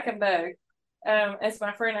 I like them both. As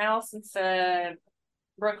my friend Allison said,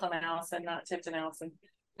 Brooklyn Allison, not Tipton Allison.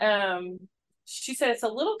 She said it's a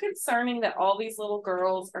little concerning that all these little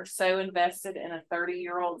girls are so invested in a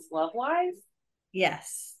 30-year-old's love life.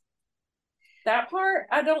 Yes. That part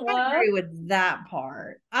I don't love. I agree with that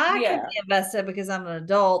part. I can be invested because I'm an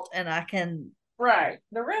adult and I can. Right.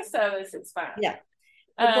 The rest of us, it's fine. Yeah.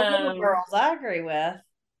 But the little girls, I agree with.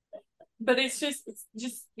 But it's just,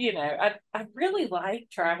 you know, I really like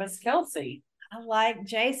Travis Kelce. I like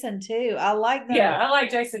Jason too. I like them. Yeah, I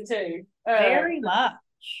like Jason too. Very much.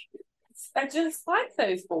 I just like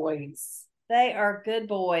those boys. They are good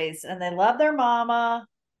boys and they love their mama.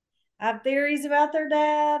 I have theories about their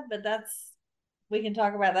dad, but we can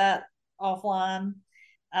talk about that offline.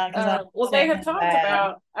 Well, they have talked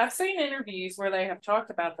about, I've seen interviews where they have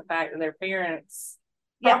talked about the fact that their parents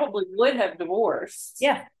probably would have divorced.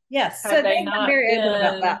 Yeah. Yes. So they're very open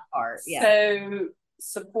about that part. Yeah. So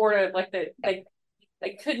supportive, like they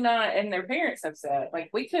could not, and their parents have said, like,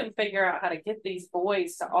 we couldn't figure out how to get these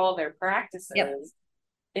boys to all their practices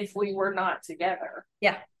if we were not together.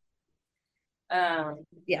 Yeah.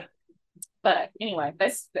 Yeah. But anyway,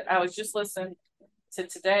 I was just listening to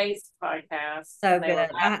today's podcast, So and they good. were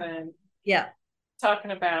laughing, Yeah.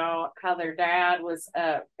 talking about how their dad was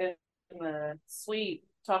up in the suite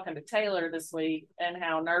talking to Taylor this week, and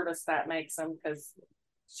how nervous that makes them because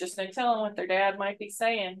it's just no telling what their dad might be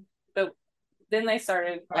saying. But then they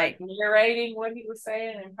started like narrating what he was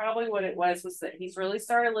saying, and probably what it was that he's really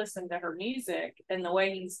started listening to her music, and the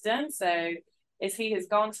way he's done so is he has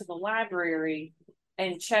gone to the library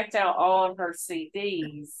and checked out all of her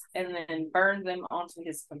CDs and then burned them onto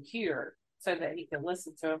his computer so that he could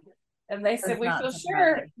listen to them. And they said, we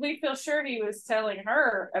feel sure he was telling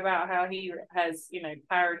her about how he has,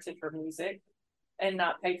 pirated her music and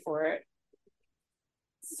not paid for it.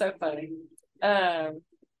 So funny. But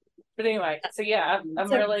anyway, so yeah,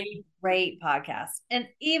 I'm really great podcast. And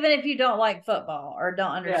even if you don't like football or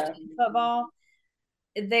don't understand football,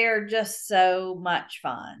 they're just so much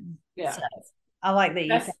fun. Yeah. So I like that you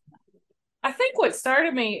said that. I think what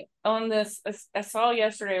started me on this, I saw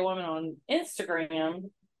yesterday a woman on Instagram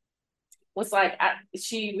was like,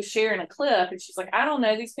 she was sharing a clip, and she's like, I don't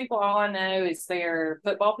know these people. All I know is they're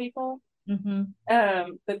football people. Mm-hmm.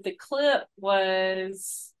 But the clip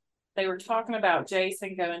was, they were talking about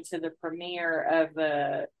Jason going to the premiere of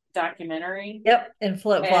the documentary. Yep, in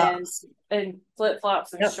flip-flops. And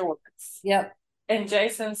flip-flops and shorts. Yep. And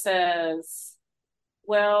Jason says,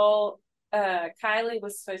 well, Kylie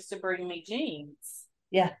was supposed to bring me jeans.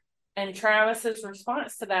 Yeah. And Travis's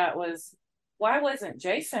response to that was, why wasn't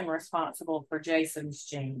Jason responsible for Jason's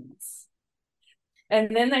jeans?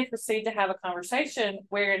 And then they proceed to have a conversation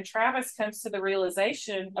wherein Travis comes to the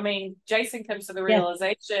realization, Jason comes to the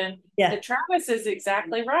realization that Travis is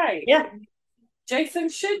exactly right. Yeah. Jason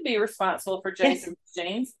should be responsible for Jason's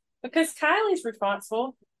jeans because Kylie's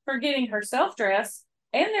responsible for getting herself dressed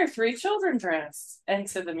and their 3 children dressed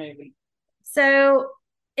into the movie. So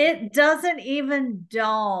it doesn't even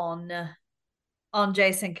dawn on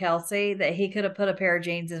Jason Kelce that he could have put a pair of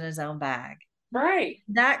jeans in his own bag. Right.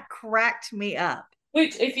 That cracked me up.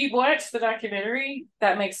 Which, if you watch the documentary,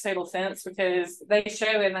 that makes total sense because they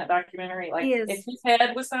show in that documentary, like, if his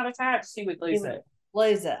head was not attached, he would lose it.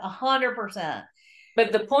 Lose it, 100%.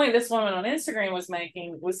 But the point this woman on Instagram was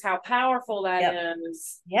making was how powerful that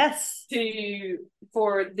is. Yes.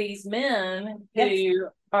 For these men who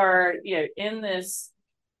are, in this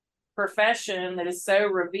profession that is so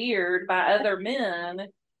revered by other men,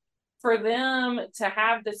 for them to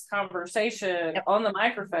have this conversation on the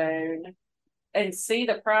microphone and see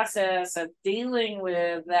the process of dealing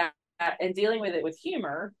with that and dealing with it with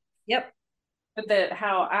humor. Yep. But that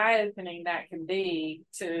how eye-opening that can be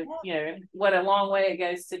to, what a long way it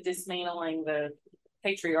goes to dismantling the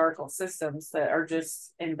patriarchal systems that are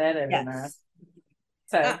just embedded in us.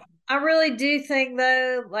 So I really do think,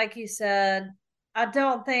 though, like you said, I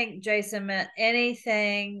don't think Jason meant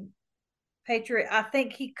anything patriot. I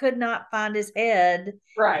think he could not find his head.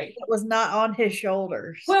 Right. It was not on his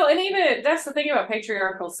shoulders. Well, and even that's the thing about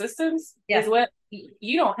patriarchal systems is what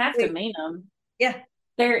you don't have to mean them. Yeah.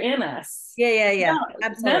 They're in us. Yeah.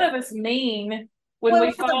 Absolutely. None of us mean when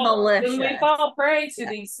we fall prey to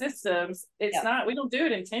these systems. It's not, we don't do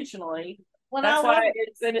it intentionally. That's why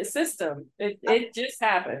it's in its system. It just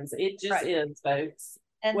happens. It just is, folks.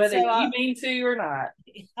 And whether you mean to or not.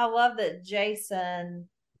 I love that Jason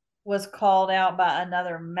was called out by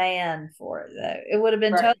another man for it, though. It would have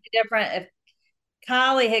been totally different if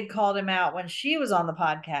Kylie had called him out when she was on the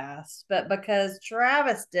podcast, but because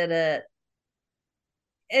Travis did it,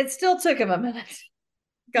 it still took him a minute.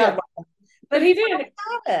 But he did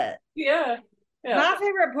it. Yeah. My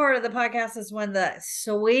favorite part of the podcast is when the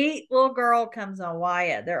sweet little girl comes on,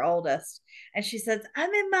 Wyatt, their oldest, and she says,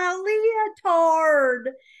 I'm in my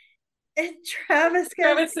leotard. And Travis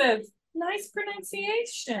says, nice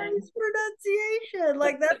pronunciation. Nice pronunciation.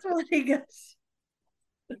 Like, that's what he goes.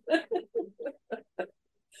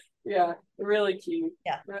 Yeah, really cute.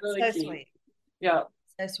 Yeah, really so cute. Sweet. Yeah.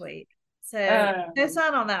 So sweet. So, no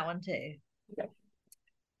sign on that one, too. Okay.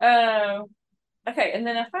 Okay, and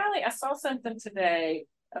then I saw something today.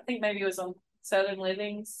 I think maybe it was on Southern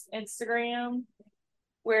Living's Instagram,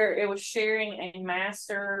 where it was sharing a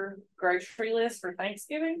master grocery list for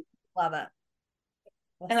Thanksgiving. Love it.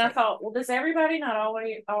 And I thought, well, does everybody not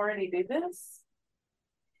already do this?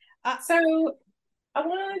 So I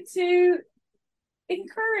wanted to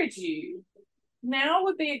encourage you. Now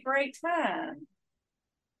would be a great time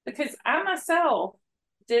because I myself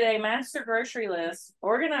did a master grocery list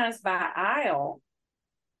organized by aisle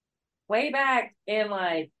way back in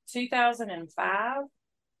like 2005.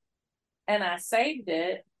 And I saved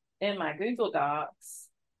it in my Google Docs.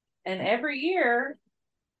 And every year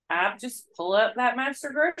I just pull up that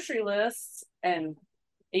master grocery list and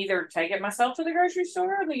either take it myself to the grocery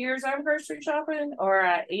store the years I'm grocery shopping, or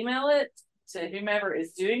I email it to whomever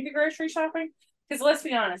is doing the grocery shopping. Because let's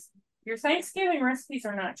be honest, your Thanksgiving recipes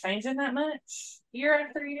are not changing that much year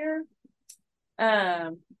after year.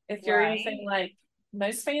 If you're anything like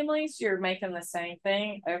most families, you're making the same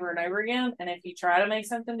thing over and over again. And if you try to make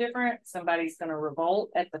something different, somebody's going to revolt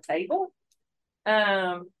at the table.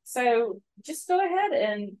 So just go ahead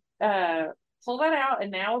and pull that out,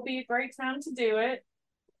 and now would be a great time to do it.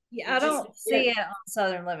 Yeah, I don't see it on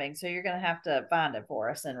Southern Living, so you're going to have to find it for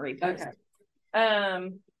us and repost it.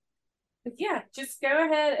 But yeah, just go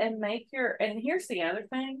ahead and make your, and here's the other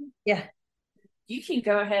thing. Yeah. You can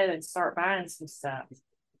go ahead and start buying some stuff.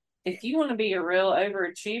 If you want to be a real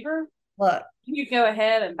overachiever, look, you go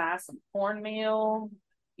ahead and buy some cornmeal.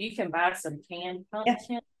 You can buy some canned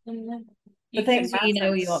pumpkin. Yeah. The things you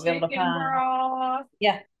know you won't be able to find. Broth.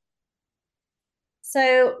 Yeah.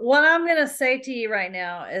 So what I'm going to say to you right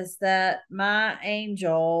now is that my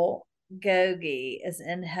angel Gogi is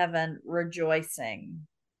in heaven rejoicing,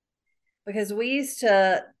 because we used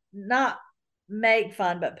to not make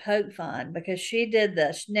fun but poke fun because she did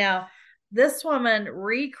this. Now this woman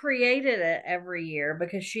recreated it every year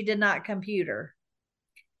because she did not computer.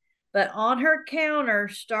 But on her counter,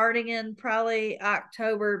 starting in probably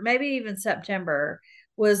October, maybe even September,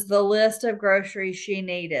 was the list of groceries she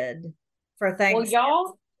needed for Thanksgiving.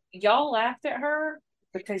 Well, y'all laughed at her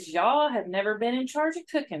because y'all have never been in charge of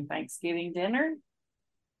cooking Thanksgiving dinner.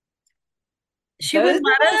 She would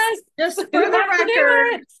let us, just for the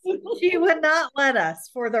record. She would not let us,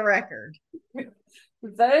 for the record.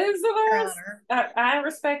 Those of us, I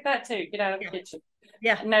respect that too. Get out of the kitchen.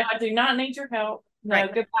 Yeah. No, I do not need your help. No,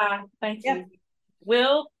 goodbye. Thank you.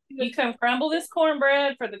 Will, you come crumble this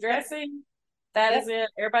cornbread for the dressing? That is it.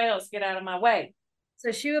 Everybody else get out of my way.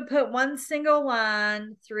 So she would put one single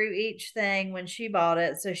line through each thing when she bought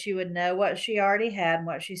it, so she would know what she already had and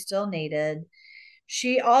what she still needed.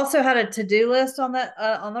 She also had a to-do list on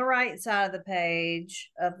the right side of the page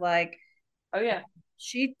of like, oh yeah,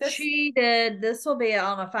 she cheated. This will be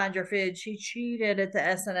on a Find Your Food. She cheated at the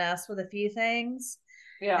SNS with a few things.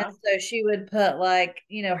 Yeah. And so she would put like,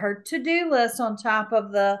 her to-do list on top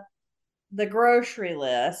of the grocery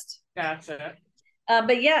list. Gotcha.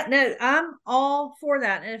 But yeah, no, I'm all for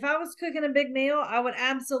that. And if I was cooking a big meal, I would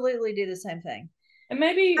absolutely do the same thing. And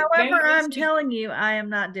maybe, however, I'm telling you, I am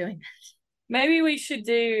not doing that. Maybe we should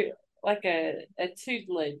do like a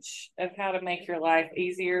tutelage of how to make your life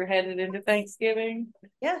easier headed into Thanksgiving.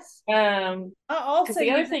 Yes. Also,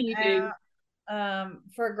 the other thing you do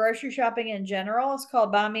for grocery shopping in general is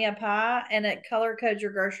called Buy Me a Pie, and it color codes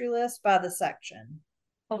your grocery list by the section.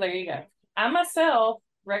 Well, there you go. I myself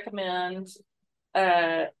recommend.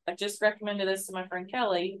 I just recommended this to my friend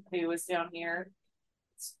Kelly, who was down here.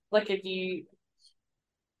 Like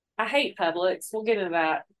I hate Publix. We'll get into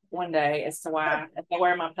that one day as to why if I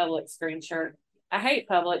wear my Publix green shirt. I hate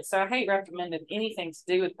Publix, so I hate recommending anything to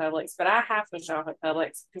do with Publix, but I have to shop at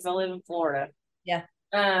Publix because I live in Florida. Yeah.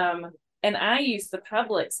 And I use the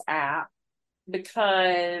Publix app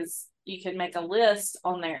because you can make a list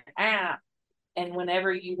on their app, and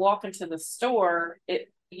whenever you walk into the store,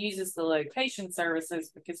 it uses the location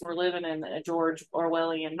services because we're living in a George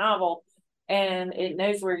Orwellian novel, and it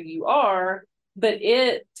knows where you are, but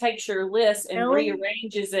it takes your list and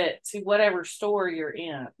rearranges it to whatever store you're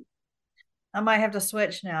in. I might have to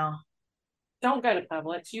switch now. Don't go to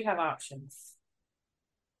Publix. You have options.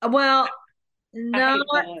 Well,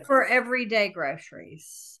 not for everyday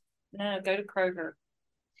groceries. No, go to Kroger.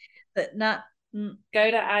 But not. Go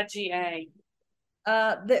to IGA.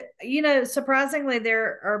 Surprisingly,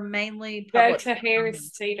 there are mainly Publix. Go to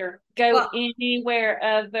Harris Teeter. Go anywhere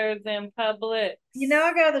other than Publix.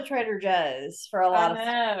 I go to the Trader Joe's for a lot of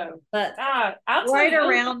stuff. But right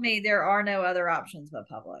around me, there are no other options but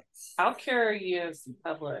Publix. I'll cure you of some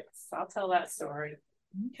Publix. I'll tell that story.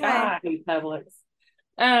 Okay. I hate Publix.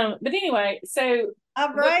 But anyway, so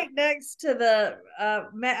I'm right next to the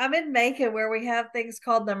I'm in Macon, where we have things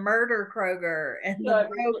called the Murder Kroger and the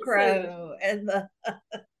Bro Crow and the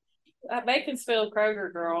that Bakersfield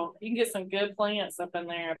Kroger, girl. You can get some good plants up in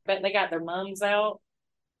there. I bet they got their mums out.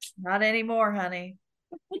 Not anymore, honey.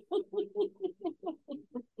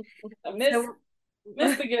 I miss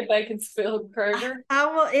the good Bakersfield Kroger.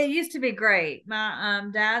 It used to be great. My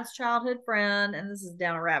dad's childhood friend, and this is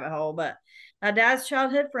down a rabbit hole, but my dad's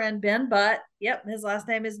childhood friend, Ben Butt. Yep, his last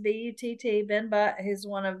name is Butt. Ben Butt. He's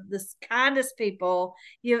one of the kindest people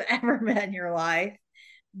you've ever met in your life.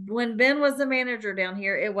 When Ben was the manager down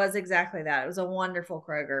here, it was exactly that. It was a wonderful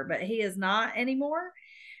Kroger, but he is not anymore.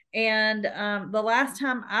 And the last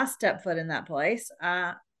time I stepped foot in that place,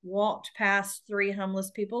 I walked past 3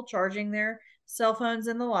 homeless people charging their cell phones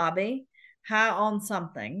in the lobby, high on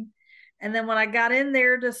something. And then when I got in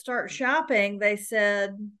there to start shopping, they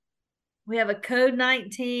said, we have a code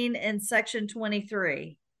 19 in section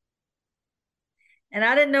 23. And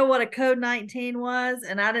I didn't know what a code 19 was,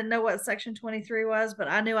 and I didn't know what section 23 was, but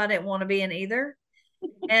I knew I didn't want to be in either.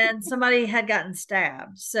 And somebody had gotten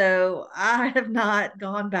stabbed. So I have not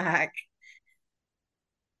gone back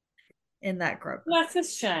in that Kroger. That's a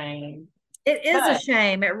shame. It is a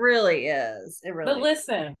shame. It really is. It really But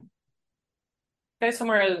listen, go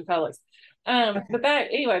somewhere other than Publix. Okay. But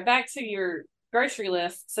back to your grocery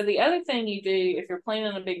list. So the other thing you do if you're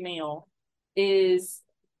planning a big meal is,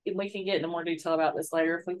 and we can get into more detail about this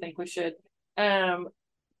later if we think we should.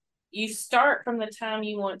 You start from the time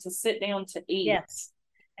you want to sit down to eat. Yes.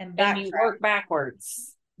 And you work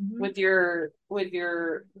backwards with your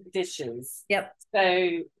dishes. Yep.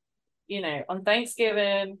 So, on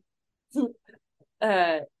Thanksgiving,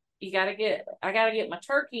 I gotta get my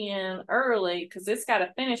turkey in early because it's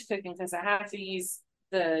gotta finish cooking because I have to use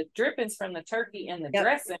the drippings from the turkey and the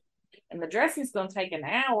dressing. And the dressing's gonna take an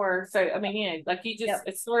hour. So I mean,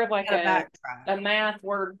 it's sort of like a math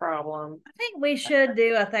word problem. I think we should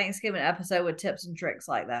do a Thanksgiving episode with tips and tricks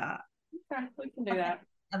like that. Okay, we can do that.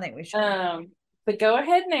 I think we should. But go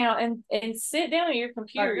ahead now and sit down at your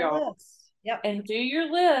computer, y'all. Yep. And do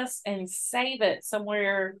your list and save it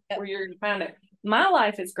somewhere where you're going to find it. My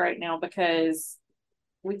life is great now because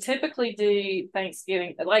we typically do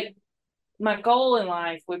Thanksgiving. Like, my goal in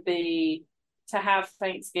life would be to have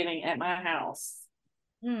Thanksgiving at my house.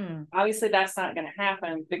 Obviously, that's not going to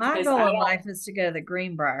happen because my goal in life is to go to the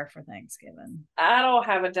Greenbrier for Thanksgiving. I don't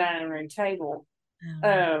have a dining room table.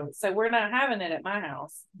 So we're not having it at my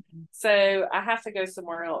house. So I have to go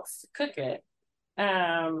somewhere else to cook it.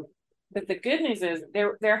 But the good news is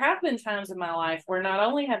there have been times in my life where not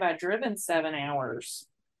only have I driven 7 hours,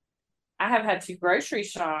 I have had to grocery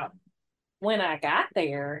shop when I got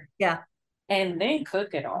there. Yeah. And then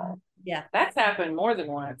cook it all. Yeah. That's happened more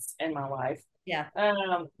than once in my life. Yeah.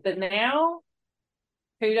 But now,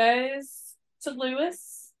 kudos to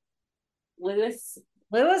Lewis. Lewis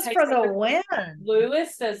for the win.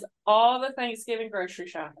 Lewis does all the Thanksgiving grocery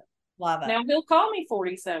shopping. Love it. Now he'll call me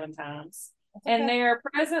 47 times. Okay. And they are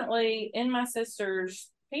presently in my sister's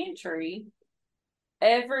pantry.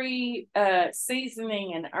 Every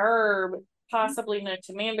seasoning and herb possibly known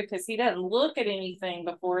to man, because he doesn't look at anything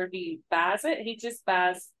before he buys it. He just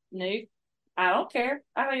buys new. I don't care.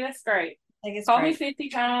 I think that's great. Call me 50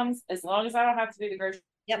 times as long as I don't have to do the grocery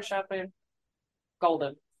shopping.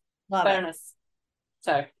 Golden. Love bonus. It.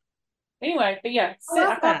 So anyway, but yeah,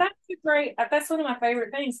 I thought that's great. That's one of my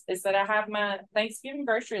favorite things is that I have my Thanksgiving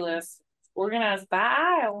grocery list organized by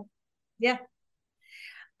aisle. Yeah.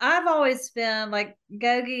 I've always been like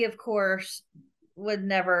Gogi, of course, would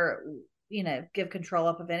never, give control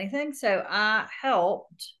up of anything. So I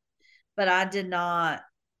helped, but I did not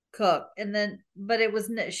cook. And then, but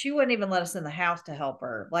she wouldn't even let us in the house to help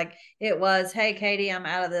her. Like it was, hey, Katie, I'm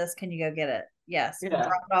out of this. Can you go get it? Yes. Yeah. We'll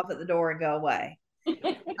drop it off at the door and go away.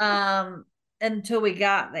 Until we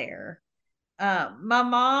got there. My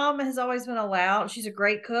mom has always been allowed, she's a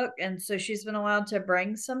great cook, and so she's been allowed to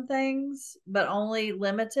bring some things, but only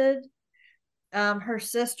limited. Her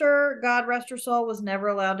sister, God rest her soul, was never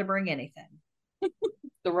allowed to bring anything.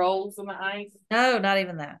 The rolls and the ice? No, not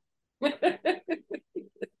even that.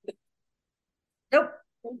 Nope.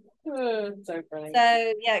 So funny.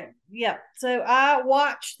 So yeah. So I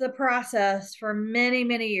watched the process for many,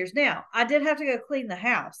 many years. Now, I did have to go clean the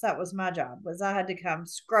house. That was my job, was I had to come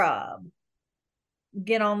scrub,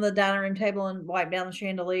 get on the dining room table and wipe down the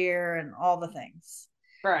chandelier and all the things.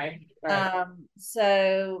 Right.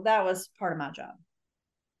 So that was part of my job.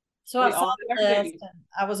 So I saw the list and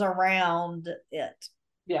I was around it.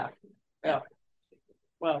 Yeah.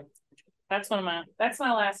 Well, that's my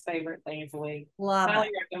last favorite thing of the week.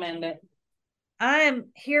 Highly recommend it. I am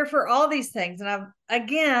here for all these things.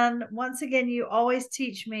 And once again, you always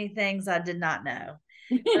teach me things I did not know.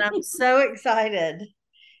 And I'm so excited.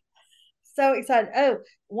 So excited. Oh,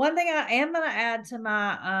 one thing I am going to add to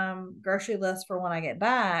my grocery list for when I get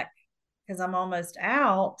back, because I'm almost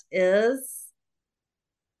out, is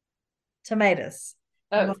tomatoes.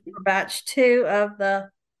 For batch 2 of the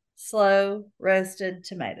slow roasted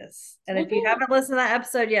tomatoes. And if you haven't listened to that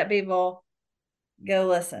episode yet, people, go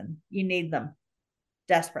listen. You need them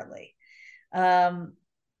desperately. So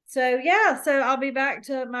I'll be back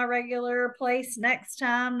to my regular place next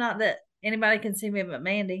time. Not that anybody can see me but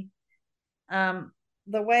Mandy.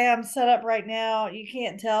 the way I'm set up right now, you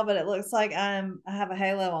can't tell, but it looks like I have a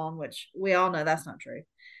halo on, which we all know that's not true.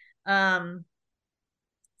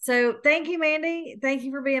 So thank you, Mandy. Thank you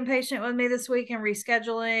for being patient with me this week and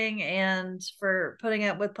rescheduling and for putting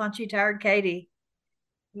up with punchy, tired Katie.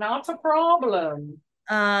 Not a problem.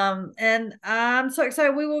 And I'm so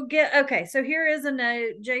excited. We will get okay. So here is a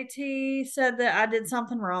note. JT said that I did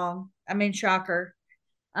something wrong. I mean, shocker.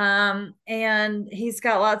 And he's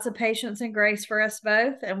got lots of patience and grace for us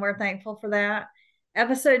both, and we're thankful for that.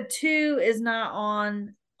 Episode 2 is not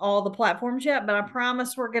on all the platforms yet, but I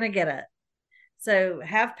promise we're gonna get it. So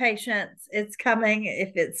have patience. It's coming.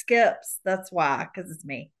 If it skips, that's why, because it's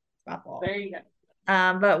me. It's my fault. There you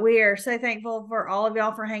go. But we are so thankful for all of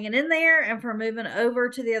y'all for hanging in there and for moving over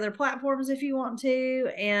to the other platforms if you want to.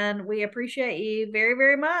 And we appreciate you very,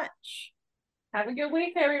 very much. Have a good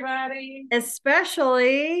week, everybody.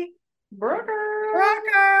 Especially Brooker.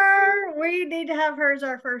 Brooker. We need to have her as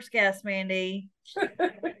our first guest, Mandy.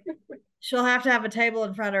 She'll have to have a table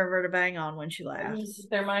in front of her to bang on when she laughs.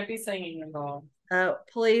 There might be singing involved. Oh,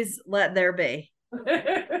 please let there be.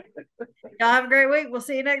 Y'all have a great week. We'll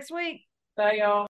see you next week. Bye, y'all.